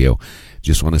Bootboy Radio.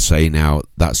 Just want to say now,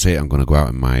 that's it. I'm going to go out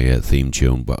in my theme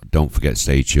tune, but don't forget,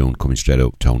 stay tuned. Coming straight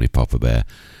up, Tony Popper Bear,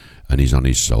 and he's on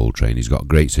his Soul Train. He's got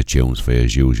great tunes for you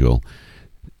as usual.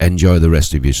 Enjoy the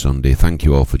rest of your Sunday. Thank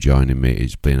you all for joining me.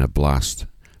 It's been a blast.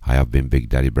 I have been Big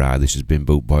Daddy Bri. This has been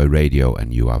Bootboy Radio,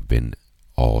 and you have been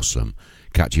awesome.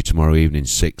 Catch you tomorrow evening,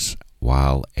 6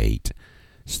 while 8.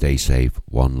 Stay safe.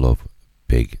 One love,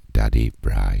 Big Daddy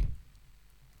Bri.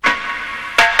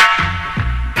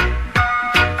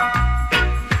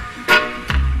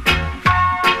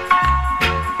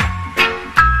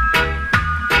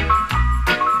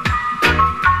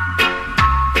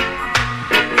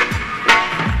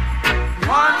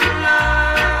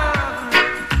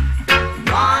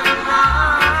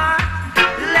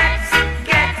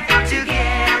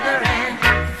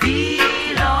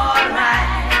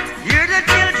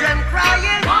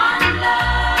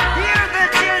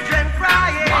 Hear the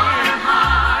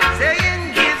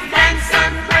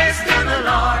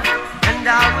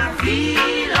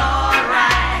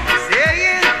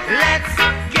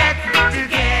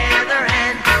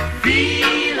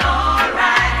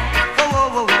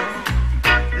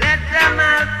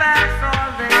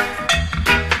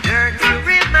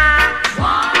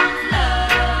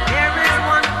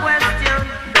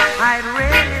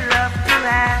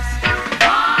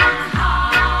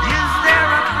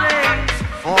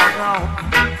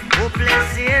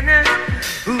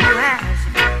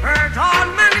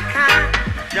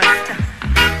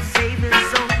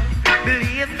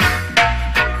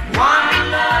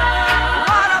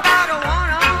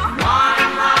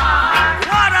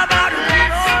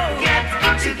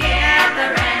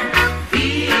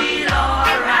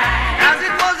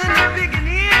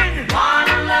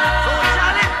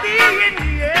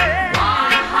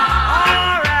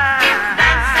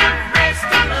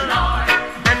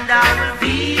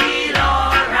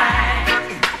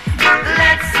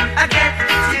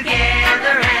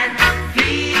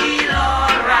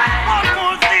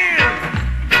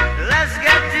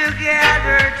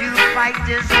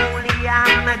is holy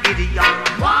and a Gideon.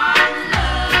 One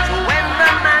love. So when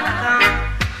the man comes,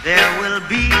 there will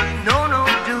be no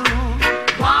doom.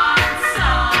 One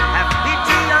song. Have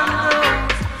pity on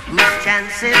those whose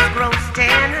chances grow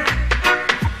thin.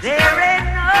 There ain't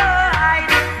no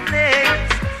hiding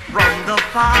place from the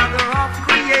Father of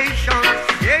creation.